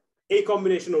হবে এই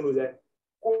কম্বিনেশন অনুযায়ী।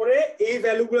 করে এই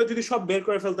ভ্যালুগুলো যদি সব বের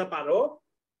করে ফেলতে পারো,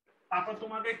 তারপর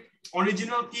তোমাদের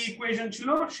অরিজিনাল কি ইকুয়েশন ছিল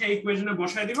সেই ইকুয়েশনে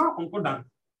বসায় দিবা, অঙ্ক ডান।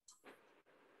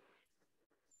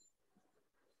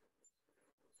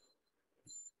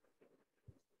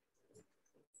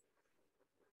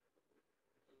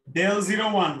 del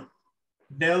 01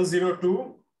 del 02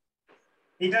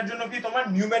 এটার জন্য কি তোমার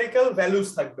নিউমেরিক্যাল ভ্যালুস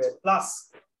থাকবে, plus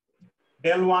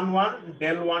del 11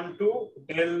 del 12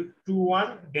 del 21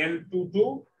 del 22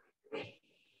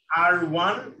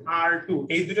 r1 r2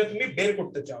 এই দুটো তুমি বের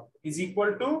করতে চাও ইজ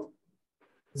ইকুয়াল টু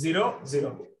 0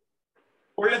 0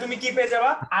 করলে তুমি কি পেয়ে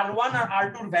যাবা, r1 আর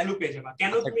r2 এর ভ্যালু পেয়ে যাবা।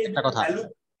 কেন তুমি একটা কথা, ভ্যালু,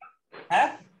 হ্যাঁ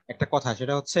একটা কথা,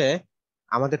 সেটা হচ্ছে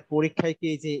আমাদের পরীক্ষায় কি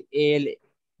যে এল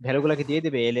ভ্যালুগুলোকে দিয়ে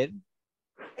দিবে এল এর?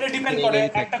 এটা ডিপেন্ড করে,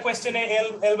 একটা কোশ্চেনে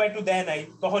l/2 দেয় নাই,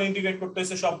 তখন ইন্টিগ্রেট করতে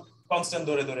হইছে সব কনস্ট্যান্ট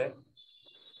ধরে ধরে।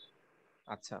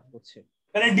 আচ্ছা বুঝছি,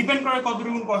 মানে ডিপেন্ড করে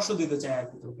কতটুকু কষ্ট দিতে চায় আর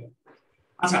কি তোকে।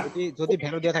 আচ্ছা যদি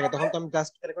ভ্যালু দেয়া থাকে তখন তো আমি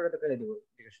জাস্ট ক্যালকুলেটর করে দেব,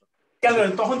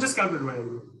 ক্যালকুলেটর, তখন জাস্ট ক্যালকুলেটর করে দেব।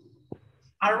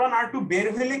 r1 r2 বের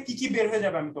হলে কি কি বের হয়ে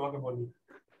যাবে আমি তোমাকে বলি।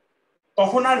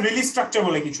 তখন আর রিলিজ স্ট্রাকচার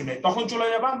বলে কিছু নেই, তখন চলে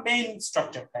যাবা মেইন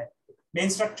স্ট্রাকচারটায়। মেইন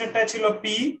স্ট্রাকচারটা ছিল p,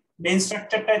 মেইন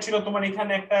স্ট্রাকচারটা ছিল তোমার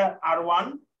এখানে একটা r1,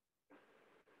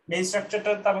 মেইন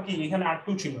স্ট্রাকচারটা তারপর কি এখানে r2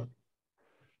 ছিল,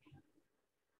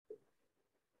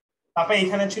 তারপর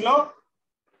এখানে ছিল,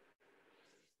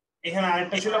 এখানে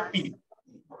আরেকটা ছিল p।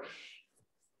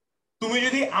 তুমি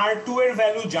যদি r2 এর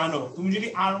ভ্যালু জানো, তুমি যদি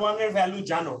r1 এর ভ্যালু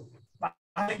জানো,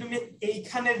 তাহলে তুমি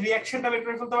এইখানে রিঅ্যাকশনটা বের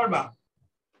করে ফেলতে পারবা।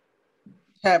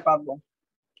 হ্যাঁ পারবো।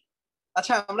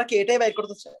 আচ্ছা আমরা কি এটাই বের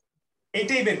করতে চাই?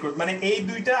 এটাই বের করব, মানে এই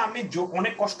দুইটা আমি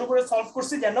অনেক কষ্ট করে সলভ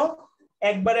করছি যেন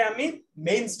একবারে আমি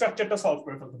মেইন স্ট্রাকচারটা সলভ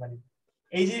করে ফেলতে পারি।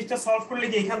 এই জিনিসটা সলভ করলে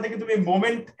কি এখান থেকে তুমি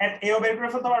মোমেন্ট এট এ বের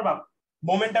করে ফেলতে পারবা।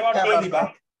 মোমেন্ট অ্যাবাউট এ দিবা,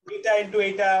 এটা ইনটু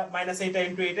এটা মাইনাস এটা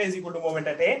ইনটু এটা ইজ ইকুয়াল টু মোমেন্ট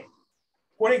এট এ,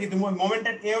 করে কি তুমি মোমেন্ট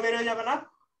এট এ বের হয়ে যাবে না?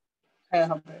 হ্যাঁ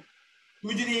হবে।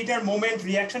 তুমি যদি এটার মোমেন্ট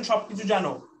রিঅ্যাকশন সবকিছু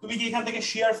জানো, তুমি কি এখান থেকে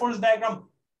শিয়ার ফোর্স ডায়াগ্রাম,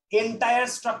 এন্টায়ার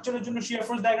স্ট্রাকচারের জন্য শিয়ার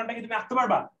ফোর্স ডায়াগ্রামটা কি তুমি আঁকতে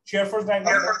পারবা? শিয়ার ফোর্স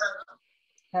ডায়াগ্রাম,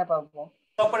 হ্যাঁ পারবো।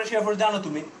 তারপরে শিয়ার ফোর্স জানো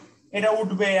তুমি, এটা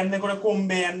উঠবে এমনি করে,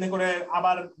 কমবে এমনি করে,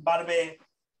 আবার বাড়বে,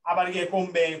 আবার গিয়ে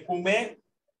কমবে, কমে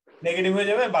নেগেটিভ হয়ে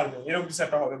যাবে, বাড়বে, এরকম কিছু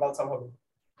একটা হবে, বালসাল হবে।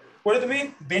 করে তুমি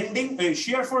বেন্ডিং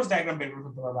শিয়ার ফোর্স ডায়াগ্রাম বের করে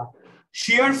ফেলতে পারবা।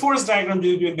 শিয়ার ফোর্স ডায়াগ্রাম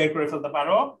যদি তুমি বের করে ফেলতে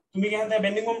পারো, তুমি কি এখান থেকে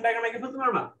বেন্ডিং মোমেন্ট ডায়াগ্রাম এঁকে ফেলতে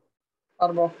পারবা?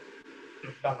 পারবো।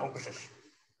 অঙ্ক শেষ।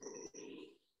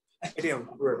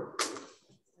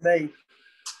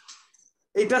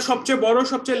 এইটা সবচেয়ে বড়,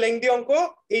 সবচেয়ে লেংদি অঙ্ক।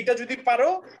 এইটা যদি পারো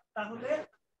তাহলে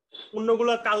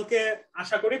অন্যগুলো কালকে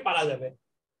আশা করি পারা যাবে।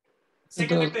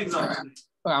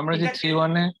 আমরা যে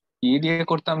 3-1 এ দিয়ে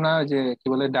করতাম না, যে কি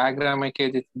বলে ডায়াগ্রাম এঁকে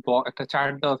যে একটা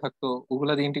চার্ট দেওয়া থাকতো,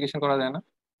 ওগুলা দিয়ে ইন্টিগ্রেশন করা যায় না?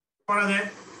 করা যায়।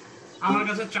 আমার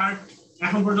কাছে চার্ট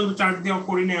এখন পর্যন্ত চার্ট দিয়ে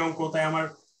করি নাই অঙ্ক, তাই আমার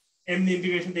এমনি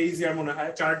ইন্টিগ্রেশনটা ইজিয়ার মনে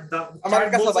হয়। চার্ট আমার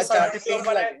কাছে ভাই চার্টে পেজ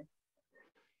লাগে।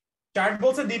 চার্ট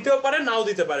বলছে দিতেও পারে নাও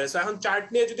দিতে পারে। সো এখন চার্ট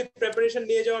নিয়ে যদি প্রিপারেশন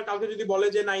নিয়ে যাওয়া, কাউকে যদি বলে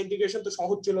যে না ইন্টিগ্রেশন তো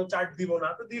সহজ ছিল, চার্ট দিব না,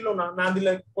 তো দিল না, না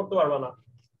দিলে করতে পারবা না।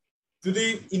 যদি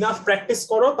ইনাফ প্র্যাকটিস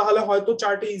করো তাহলে হয়তো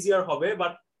চার্টে ইজিয়ার হবে,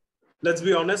 বাট লেটস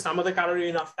বি অনেস্ট, আমাদের কারোর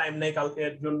ইনাফ টাইম নেই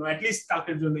কালকের জন্য, অ্যাটলিস্ট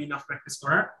কালকের জন্য ইনাফ প্র্যাকটিস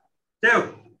করার। যাই হোক,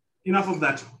 ইনাফ অফ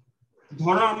দ্যাট।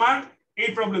 ধরো আমার এই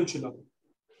প্রবলেম ছিল,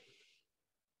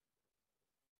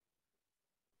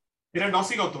 এটা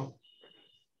ডসি কত?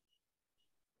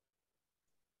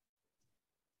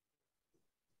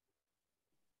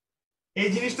 এই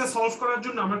জিনিসটা সলভ করার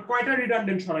জন্য আমার কয়টা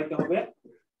রিডান্ডেন্ট সরাইতে হবে?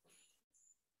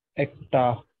 একটা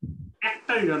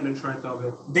রিডান্ডেন্ট সরাইতে হবে।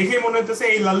 দেখেই মনে হচ্ছে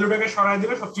এই লাল্লুটাকে সরাই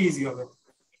দিলে সবচেয়ে ইজি হবে।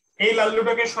 এই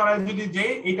লাল্লুটাকে সরাই যদি যে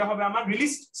এটা হবে আমার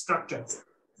রিলিজ স্ট্রাকচার।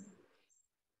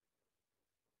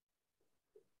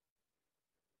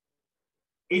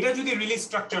 এটা যদি রিলিজ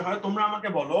স্ট্রাকচার হয়, তোমরা আমাকে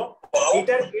বলো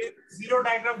এটার জিরো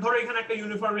ডায়াগ্রাম, ধরো এখানে একটা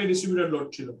ইউনিফর্মলি ডিস্ট্রিবিউটেড লোড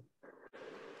ছিল,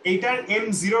 এইটার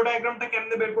m0 ডায়াগ্রামটা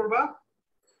কেমনে বের করবা?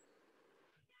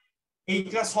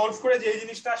 এইটা সলভ করে যে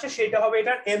জিনিসটা আসে সেটা হবে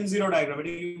এটার m0 ডায়াগ্রাম।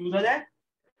 এটা কি বোঝা যায়?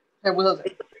 হ্যাঁ বোঝা যায়।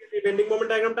 বেন্ডিং মোমেন্ট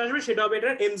ডায়াগ্রামটা আসবে সেটা হবে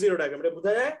এটার m0 ডায়াগ্রাম। এটা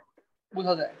বোঝা যায়?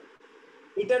 বোঝা যায়।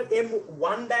 এটার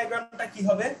m1 ডায়াগ্রামটা কি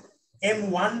হবে?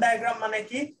 m1 ডায়াগ্রাম মানে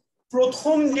কি,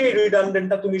 প্রথম যে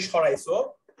রিডান্ডেন্টটা তুমি সরাইছো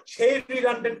সেই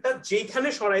রিডান্ডেন্টটা যেখানে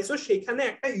সরাইছো সেখানে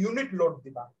একটা ইউনিট লোড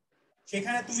দিবা।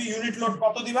 সেখানে তুমি ইউনিট লোড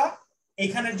কত দিবা?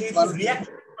 এখানে যেহেতু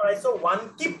রিঅ্যাকশন সরাইছো 1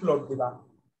 কিপ লোড দিবা।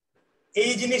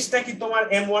 এই জিনিসটা কি তোমার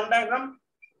m1 ডায়াগ্রাম?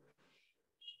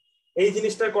 এই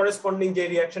জিনিসটার করেসপন্ডিং যে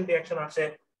রিঅ্যাকশন আসে,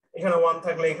 এখানে 1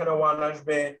 থাকলে এখানে 1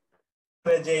 আসবে,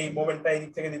 যে মোমেন্টটা এই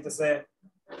দিক থেকে দিতেছে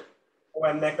ও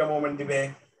এমন একটা মোমেন্ট দিবে,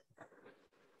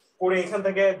 করে এখান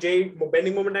থেকে যেই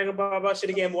বেন্ডিং মোমেন্ট ডায়াগ্রাম পাবা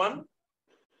সেটা কি m1?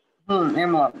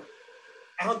 m1।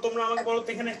 এখন তোমরা আমাকে বলো তো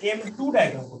এখানে m2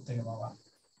 ডায়াগ্রাম করতে হবে বাবা।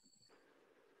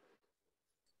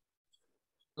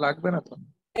 লাগবে না তো,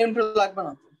 M2 লাগবে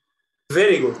না।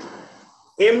 Very good.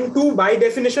 M2 by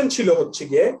definition ছিল হচ্ছে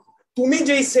গিয়ে তুমি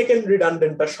যেই সেকেন্ড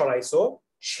রিডান্ডেন্টটা সরাইছো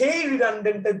সেই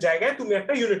রিডান্ডেন্টের জায়গায় তুমি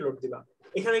একটা ইউনিট লোড দিবা।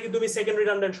 এখানে কি তুমি সেকেন্ড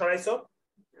রিডান্ডেন্ট সরাইছো,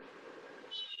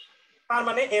 তার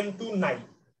মানে M2 নাই।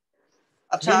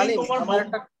 আচ্ছা আলিম, আমার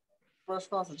একটা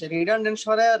প্রশ্ন আছে যে রিডান্ডেন্ট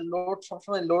সরে লোড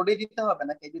সবসময় লোডই দিতে হবে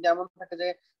নাকি? যদি এমন থাকে যে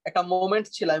একটা মোমেন্ট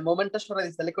ছিল, আমি মোমেন্টটা সরাই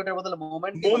দিছি, তাহলে কোটার বদলে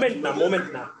মোমেন্ট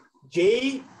না, যেই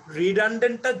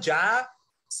রিডান্ডেন্টটা যা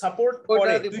সাপোর্ট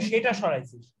করে তুই সেটা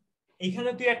সরাইছিস। এখানে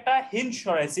তুই একটা হিঞ্জ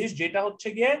সরাইছিস যেটা হচ্ছে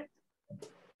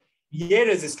গিয়ে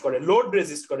রেজিস্ট করে, লোড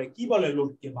রেজিস্ট করে। কি বলে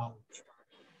লোড কে? বাল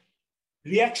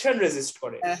রিঅ্যাকশন রেজিস্ট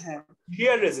করে,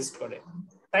 শিয়ার রেজিস্ট করে।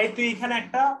 তাই তুই এখানে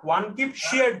একটা ওয়ান কিপ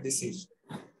শিয়ার দিছিস।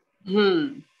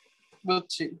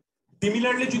 বুঝছি।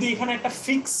 সিমিলারলি যদি এখানে একটা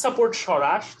ফিক্স সাপোর্ট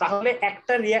সরাস তাহলে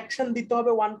একটা রিঅ্যাকশন দিতে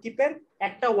হবে ওয়ান কিপের,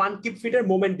 একটা ওয়ান কিপ ফিটের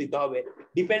মোমেন্ট দিতে হবে,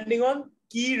 ডিপেন্ডিং অন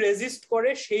কি রেজিস্ট করে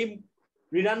সেই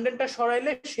রিডান্ডেন্টটা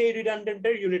সরাইলে সেই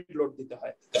রিডান্ডেন্টের ইউনিট লোড দিতে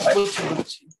হয়।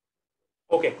 বুঝছি।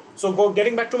 ওকে, so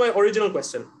getting back to my original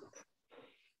question.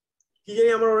 কি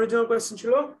জানি আমার অরিজিনাল কোয়েশ্চেন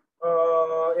ছিল?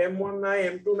 M1 নাই,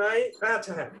 M2 নাই।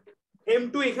 আচ্ছা হ্যাঁ,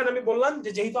 M2 এখানে আমি বললাম যে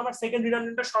যেহেতু আমার সেকেন্ড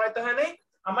রিডান্ডেন্টটা সরাইতে হয় নাই,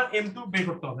 আমার M2 বের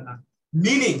করতে হবে না।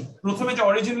 মিনিং প্রথমে যে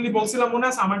অরিজিনালি বলছিলাম মনে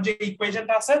আছে, আমার যে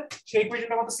ইকুয়েশনটা আছে সেই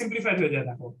ইকুয়েশনটা কত সিম্পলিফাইড হয়ে যায়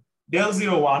দেখো। del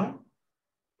 01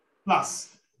 plus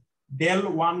del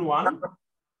 11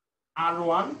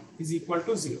 r1 is equal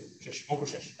to 0। শেষ, অঙ্ক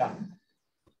শেষ, ডান।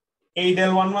 এই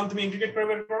del 11 তুমি ইন্টিগ্রেট করে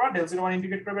বের করবা, del 01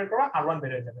 ইন্টিগ্রেট করে বের করবা, r1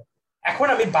 বের হয়ে যাবে। এখন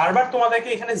আমি বারবার তোমাদেরকে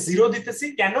এখানে 0 দিতেছি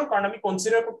কেন? কারণ আমি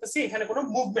কনসিডার করতেছি এখানে কোনো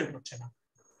মুভমেন্ট হচ্ছে না।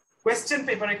 কোয়েশ্চেন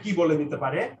পেপারে কি বলে দিতে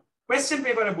পারে? কোয়েশ্চেন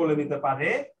পেপারে বলে দিতে পারে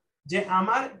যে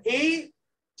আমার এই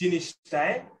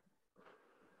জিনিসটায়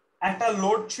একটা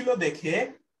লোড ছিল দেখে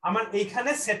আমার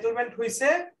এইখানে সেটেলমেন্ট হয়েছে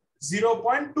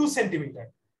 0.2 সেন্টিমিটার।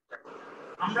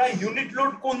 আমরা ইউনিট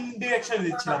লোড কোন ডিরেকশনে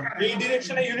দিচ্ছিলাম? এই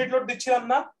ডিরেকশনে ইউনিট লোড দিচ্ছিলাম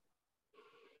না?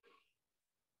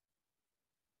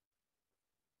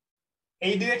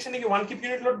 এই ডিরেকশনে কি ওয়ান কিপ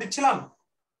ইউনিট লোড দিচ্ছিলাম?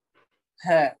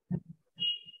 হ্যাঁ।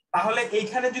 তাহলে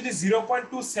এইখানে যদি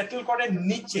 0.2 সেটেল করে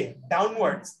নিচে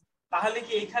ডাউনওয়ার্ডস, তাহলে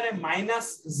কি এখানে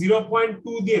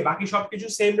 -0.2 দিয়ে বাকি সবকিছু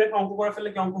সেম রেখে অঙ্ক করে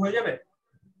ফেললে কি অঙ্ক হয়ে যাবে?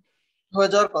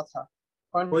 হয়ে যাওয়ার কথা।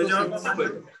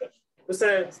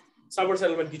 সাপোর্ট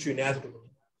সেটেলমেন্ট কিছুই নেই এতটুকু।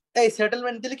 এই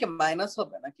সেটেলমেন্ট দিলে কি মাইনাস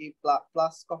হবে নাকি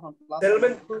প্লাস? কখন প্লাস?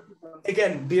 সেটেলমেন্ট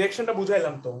এগেইন ডিরেকশনটা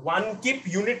বুঝাইলাম তো, ওয়ান কিপ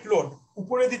ইউনিট লোড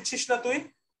উপরে দিচ্ছিস না তুই?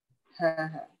 হ্যাঁ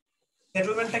হ্যাঁ।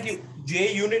 সেটেলমেন্টটা কি যে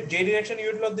ইউনিট যে ডিরেকশন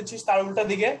ইউনিট লোড দিচ্ছিস তার উল্টা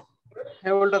দিকে?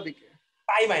 হ্যাঁ, উল্টা দিকে।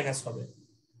 তাই মাইনাস হবে।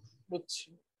 বুঝছি।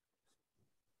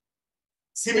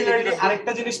 সিমিলারলি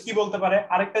আরেকটা জিনিস কি বলতে পারে?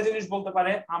 আরেকটা জিনিস বলতে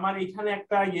পারে আমার এখানে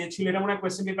একটা ইয়ে ছিল, এটা মনে হয়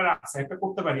কোয়েশ্চেন পেপার আছে, একটা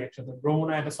করতে পারি একসাথে।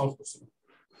 ব্রহ্মনা এটা সলভ করছিল,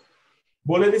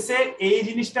 বলে দিছে এই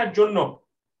জিনিসটার জন্য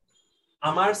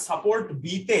আমার সাপোর্ট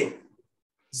বি তে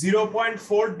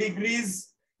 0.4 ডিগ্রিজ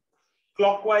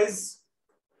ক্লকওয়াইজ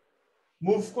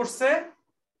মুভ করছে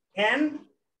এন্ড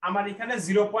আমার এখানে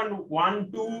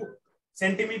 0.12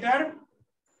 সেন্টিমিটার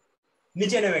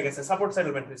নিচে নেমে গেছে, সাপোর্ট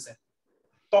সেটেলমেন্ট হয়েছে।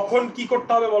 তখন কি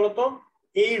করতে হবে বলতো?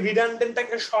 এই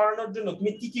রিডান্ডেন্টটাকে সরানোর জন্য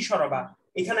তুমি কি কি সরাবা?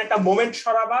 এখানে একটা মোমেন্ট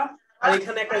সরাবা আর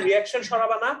এখানে একটা রিঅ্যাকশন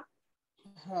সরাবা না?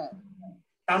 হ্যাঁ।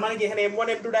 তার মানে কি এখানে M1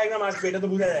 M2 ডায়াগ্রাম আসবে, এটা তো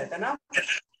বোঝা যায় তাই না?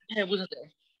 হ্যাঁ, বোঝা যায়।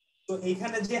 তো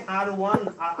এখানে যে R1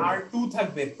 আর R2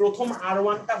 থাকবে, প্রথম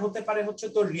R1 টা হতে পারে হচ্ছে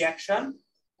তোর রিঅ্যাকশন,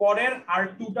 পরের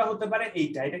R2 টা হতে পারে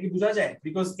এইটা। এটা কি বোঝা যায়?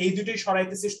 বিকজ এই দুটোই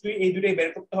সরাইতেছিস তুই, এই দুটোই বের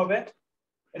করতে হবে।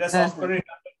 এটা সলভ করে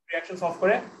রিঅ্যাকশন সলভ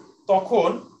করে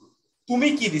তখন তুমি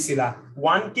কি দিছিলা?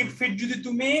 ওয়ান কিপ ফিট যদি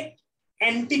তুমি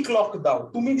অ্যান্টি ক্লক দাও,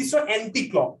 তুমি দিছো অ্যান্টি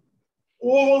ক্লক,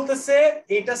 ও বলতেছে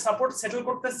এটা সাপোর্ট সেটেল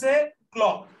করতেছে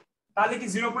ক্লক, তাহলে কি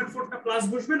 0.4 টা প্লাস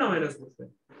বসবে না মাইনাস বসবে?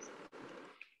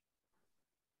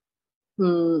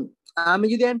 আমি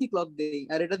যদি অ্যান্টি ক্লক দেই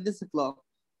আর এটা দিছে ক্লক,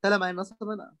 তাহলে মাইনাস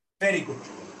হবে না? Very good.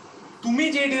 তুমি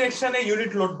যে ডিরেকশনে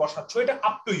ইউনিট লোড বসাচ্ছ এটা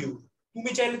আপ টু ইউ, তুমি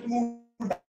চাইলে তুমি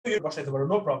ইউনিট বসাইতে পারো,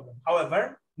 নো প্রবলেম। হাউএভার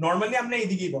নরমালি আমরা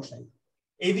এইদিকেই বসাই।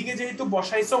 এইদিকে যেহেতু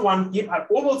বসাইছো ওয়ান কিপ আর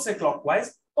ও বলছে ক্লকওয়াইজ,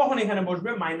 তখন এখানে বসবে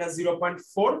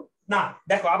 -0.4। না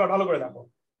দেখো, আবার ভালো করে দেখো,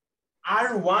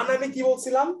 R1 আমি কি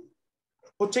বলছিলাম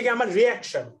হচ্ছে কি আমার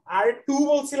রিঅ্যাকশন, R2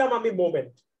 বলছিলাম আমি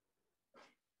মোমেন্ট।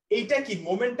 এইটা কি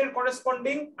মোমেন্টের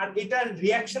করেসপন্ডিং আর এটা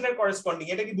রিঅ্যাকশনের করেসপন্ডিং,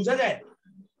 এটা কি বোঝা যায়?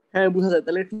 হ্যাঁ, বোঝা যায়।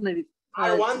 তাহলে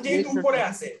R1 যেহেতু উপরে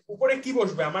আছে, উপরে কি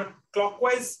বসবে আমার?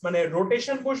 ক্লকওয়াইজ মানে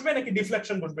রোটেশন বসবে নাকি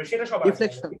ডিফ্লেকশন বসবে? সেটা সবার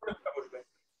ডিফ্লেকশন বসবে।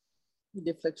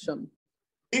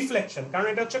 ডিফ্লেকশন, কারণ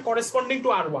এটা হচ্ছে করেসপন্ডিং টু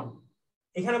R1।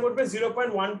 এখানে বসবে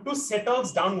 0.12 সেটলস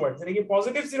ডাউনওয়ার্ডস। এটা কি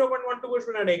পজিটিভ 0.12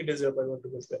 বসবে না নেগেটিভ 0.12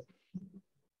 বসবে?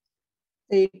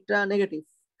 এইটা নেগেটিভ,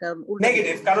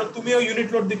 নেগেটিভ, কারণ তুমিও ইউনিট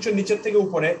লোড দিচ্ছ নিচের থেকে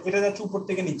উপরে, এটা যাচ্ছে উপর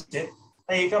থেকে নিচে,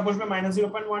 তাই এটা বসবে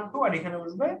 -0.12 আর এখানে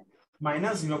বসবে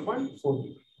 -0.4।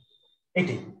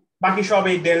 এটাই, বাকি সব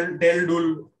এই ডেল ডুল,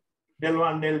 del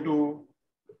 1 del 2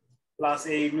 প্লাস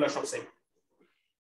এইগুলা সব সেম।